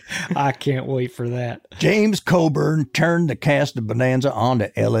 I can't wait for that. James Coburn turned the cast of Bonanza onto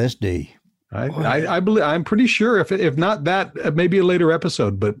LSD. I believe, I'm pretty sure if not that, maybe a later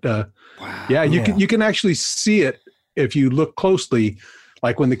episode, but wow. You can actually see it if you look closely,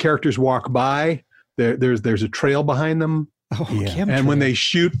 like when the characters walk by, there's a trail behind them. Oh, yeah. And when they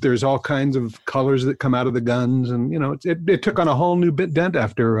shoot, there's all kinds of colors that come out of the guns, and it took on a whole new dent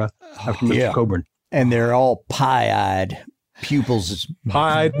after Mr. Coburn. And they're all pie-eyed, pupils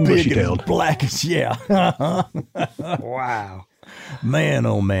pie-eyed, bushy-tailed, black as Wow. Man,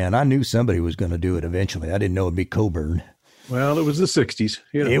 oh man, I knew somebody was going to do it eventually. I didn't know it'd be Coburn. Well, it was the 60s.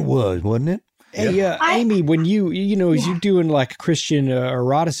 It was, wasn't it? Hey, Amy, when as you're doing like Christian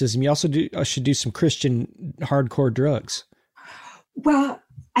eroticism, you also should do some Christian hardcore drugs. Well,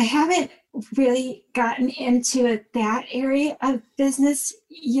 I haven't really gotten into that area of business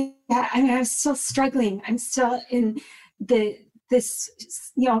yet. I mean, I'm still struggling. I'm still in this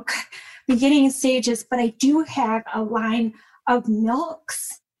beginning stages, but I do have a line of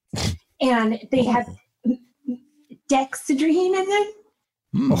milks, and they have dexedrine in them.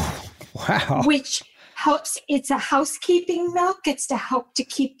 Oh, wow. Which helps. It's a housekeeping milk. It's to help to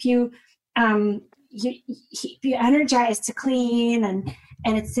keep you you energized, to clean, and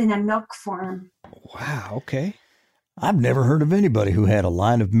it's in a milk form. Wow. Okay. I've never heard of anybody who had a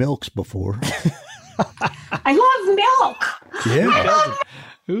line of milks before. I love milk. Yeah.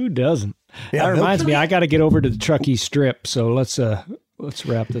 Who doesn't? Yeah, that reminds me, I got to get over to the Truckee Strip, so let's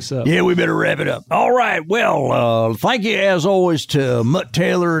wrap this up. Yeah, we better wrap it up. All right. Well, thank you as always to Mutt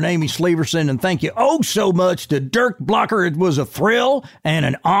Taylor and Amy Sleverson, and thank you so much to Dirk Blocker. It was a thrill and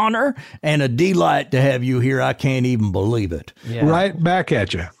an honor and a delight to have you here. I can't even believe it. Yeah. Right back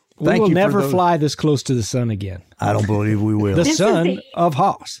at you. We will never fly this close to the sun again. I don't believe we will. The son of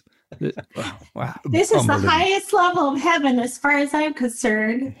Haas. Wow. This is the highest level of heaven as far as I'm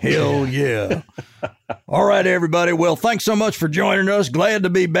concerned. Hell yeah. All right, everybody. Well, thanks so much for joining us. Glad to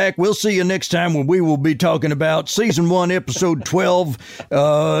be back. We'll see you next time when we will be talking about season 1, episode 12.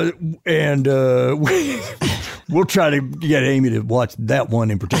 And we'll try to get Amy to watch that one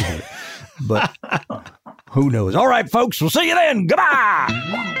in particular. But who knows? All right, folks. We'll see you then.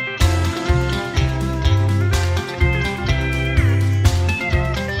 Goodbye.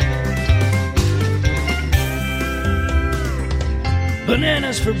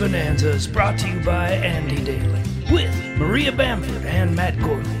 Bananas for Bonanza is brought to you by Andy Daly with Maria Bamford and Matt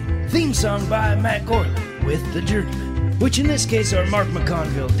Gorley. Theme song by Matt Gorley with The Journeyman, which in this case are Mark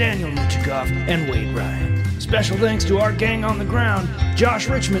McConville, Daniel Michikoff, and Wade Ryan. Special thanks to our gang on the ground, Josh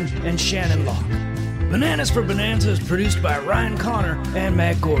Richmond and Shannon Locke. Bananas for Bonanza is produced by Ryan Connor and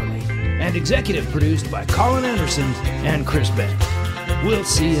Matt Gorley, and executive produced by Colin Anderson and Chris Bennett. We'll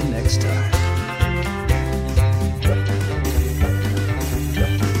see you next time.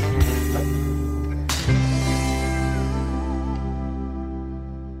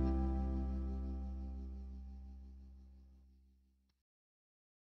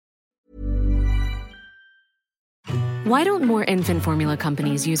 Why don't more infant formula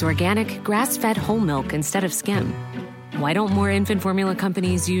companies use organic, grass-fed whole milk instead of skim? Why don't more infant formula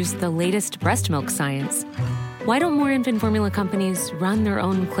companies use the latest breast milk science? Why don't more infant formula companies run their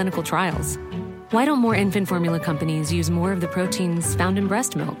own clinical trials? Why don't more infant formula companies use more of the proteins found in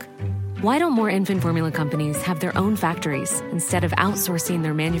breast milk? Why don't more infant formula companies have their own factories instead of outsourcing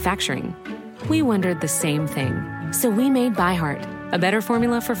their manufacturing? We wondered the same thing. So we made ByHeart, a better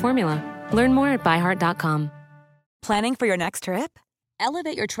formula for formula. Learn more at byheart.com. Planning for your next trip?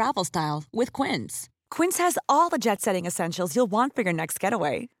 Elevate your travel style with Quince. Quince has all the jet-setting essentials you'll want for your next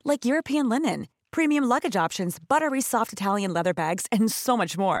getaway, like European linen, premium luggage options, buttery soft Italian leather bags, and so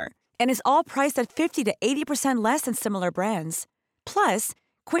much more. And is all priced at 50 to 80% less than similar brands. Plus,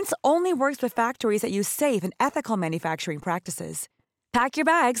 Quince only works with factories that use safe and ethical manufacturing practices. Pack your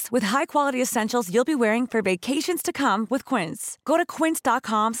bags with high-quality essentials you'll be wearing for vacations to come with Quince. Go to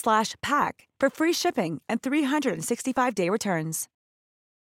quince.com/pack for free shipping and 365-day returns.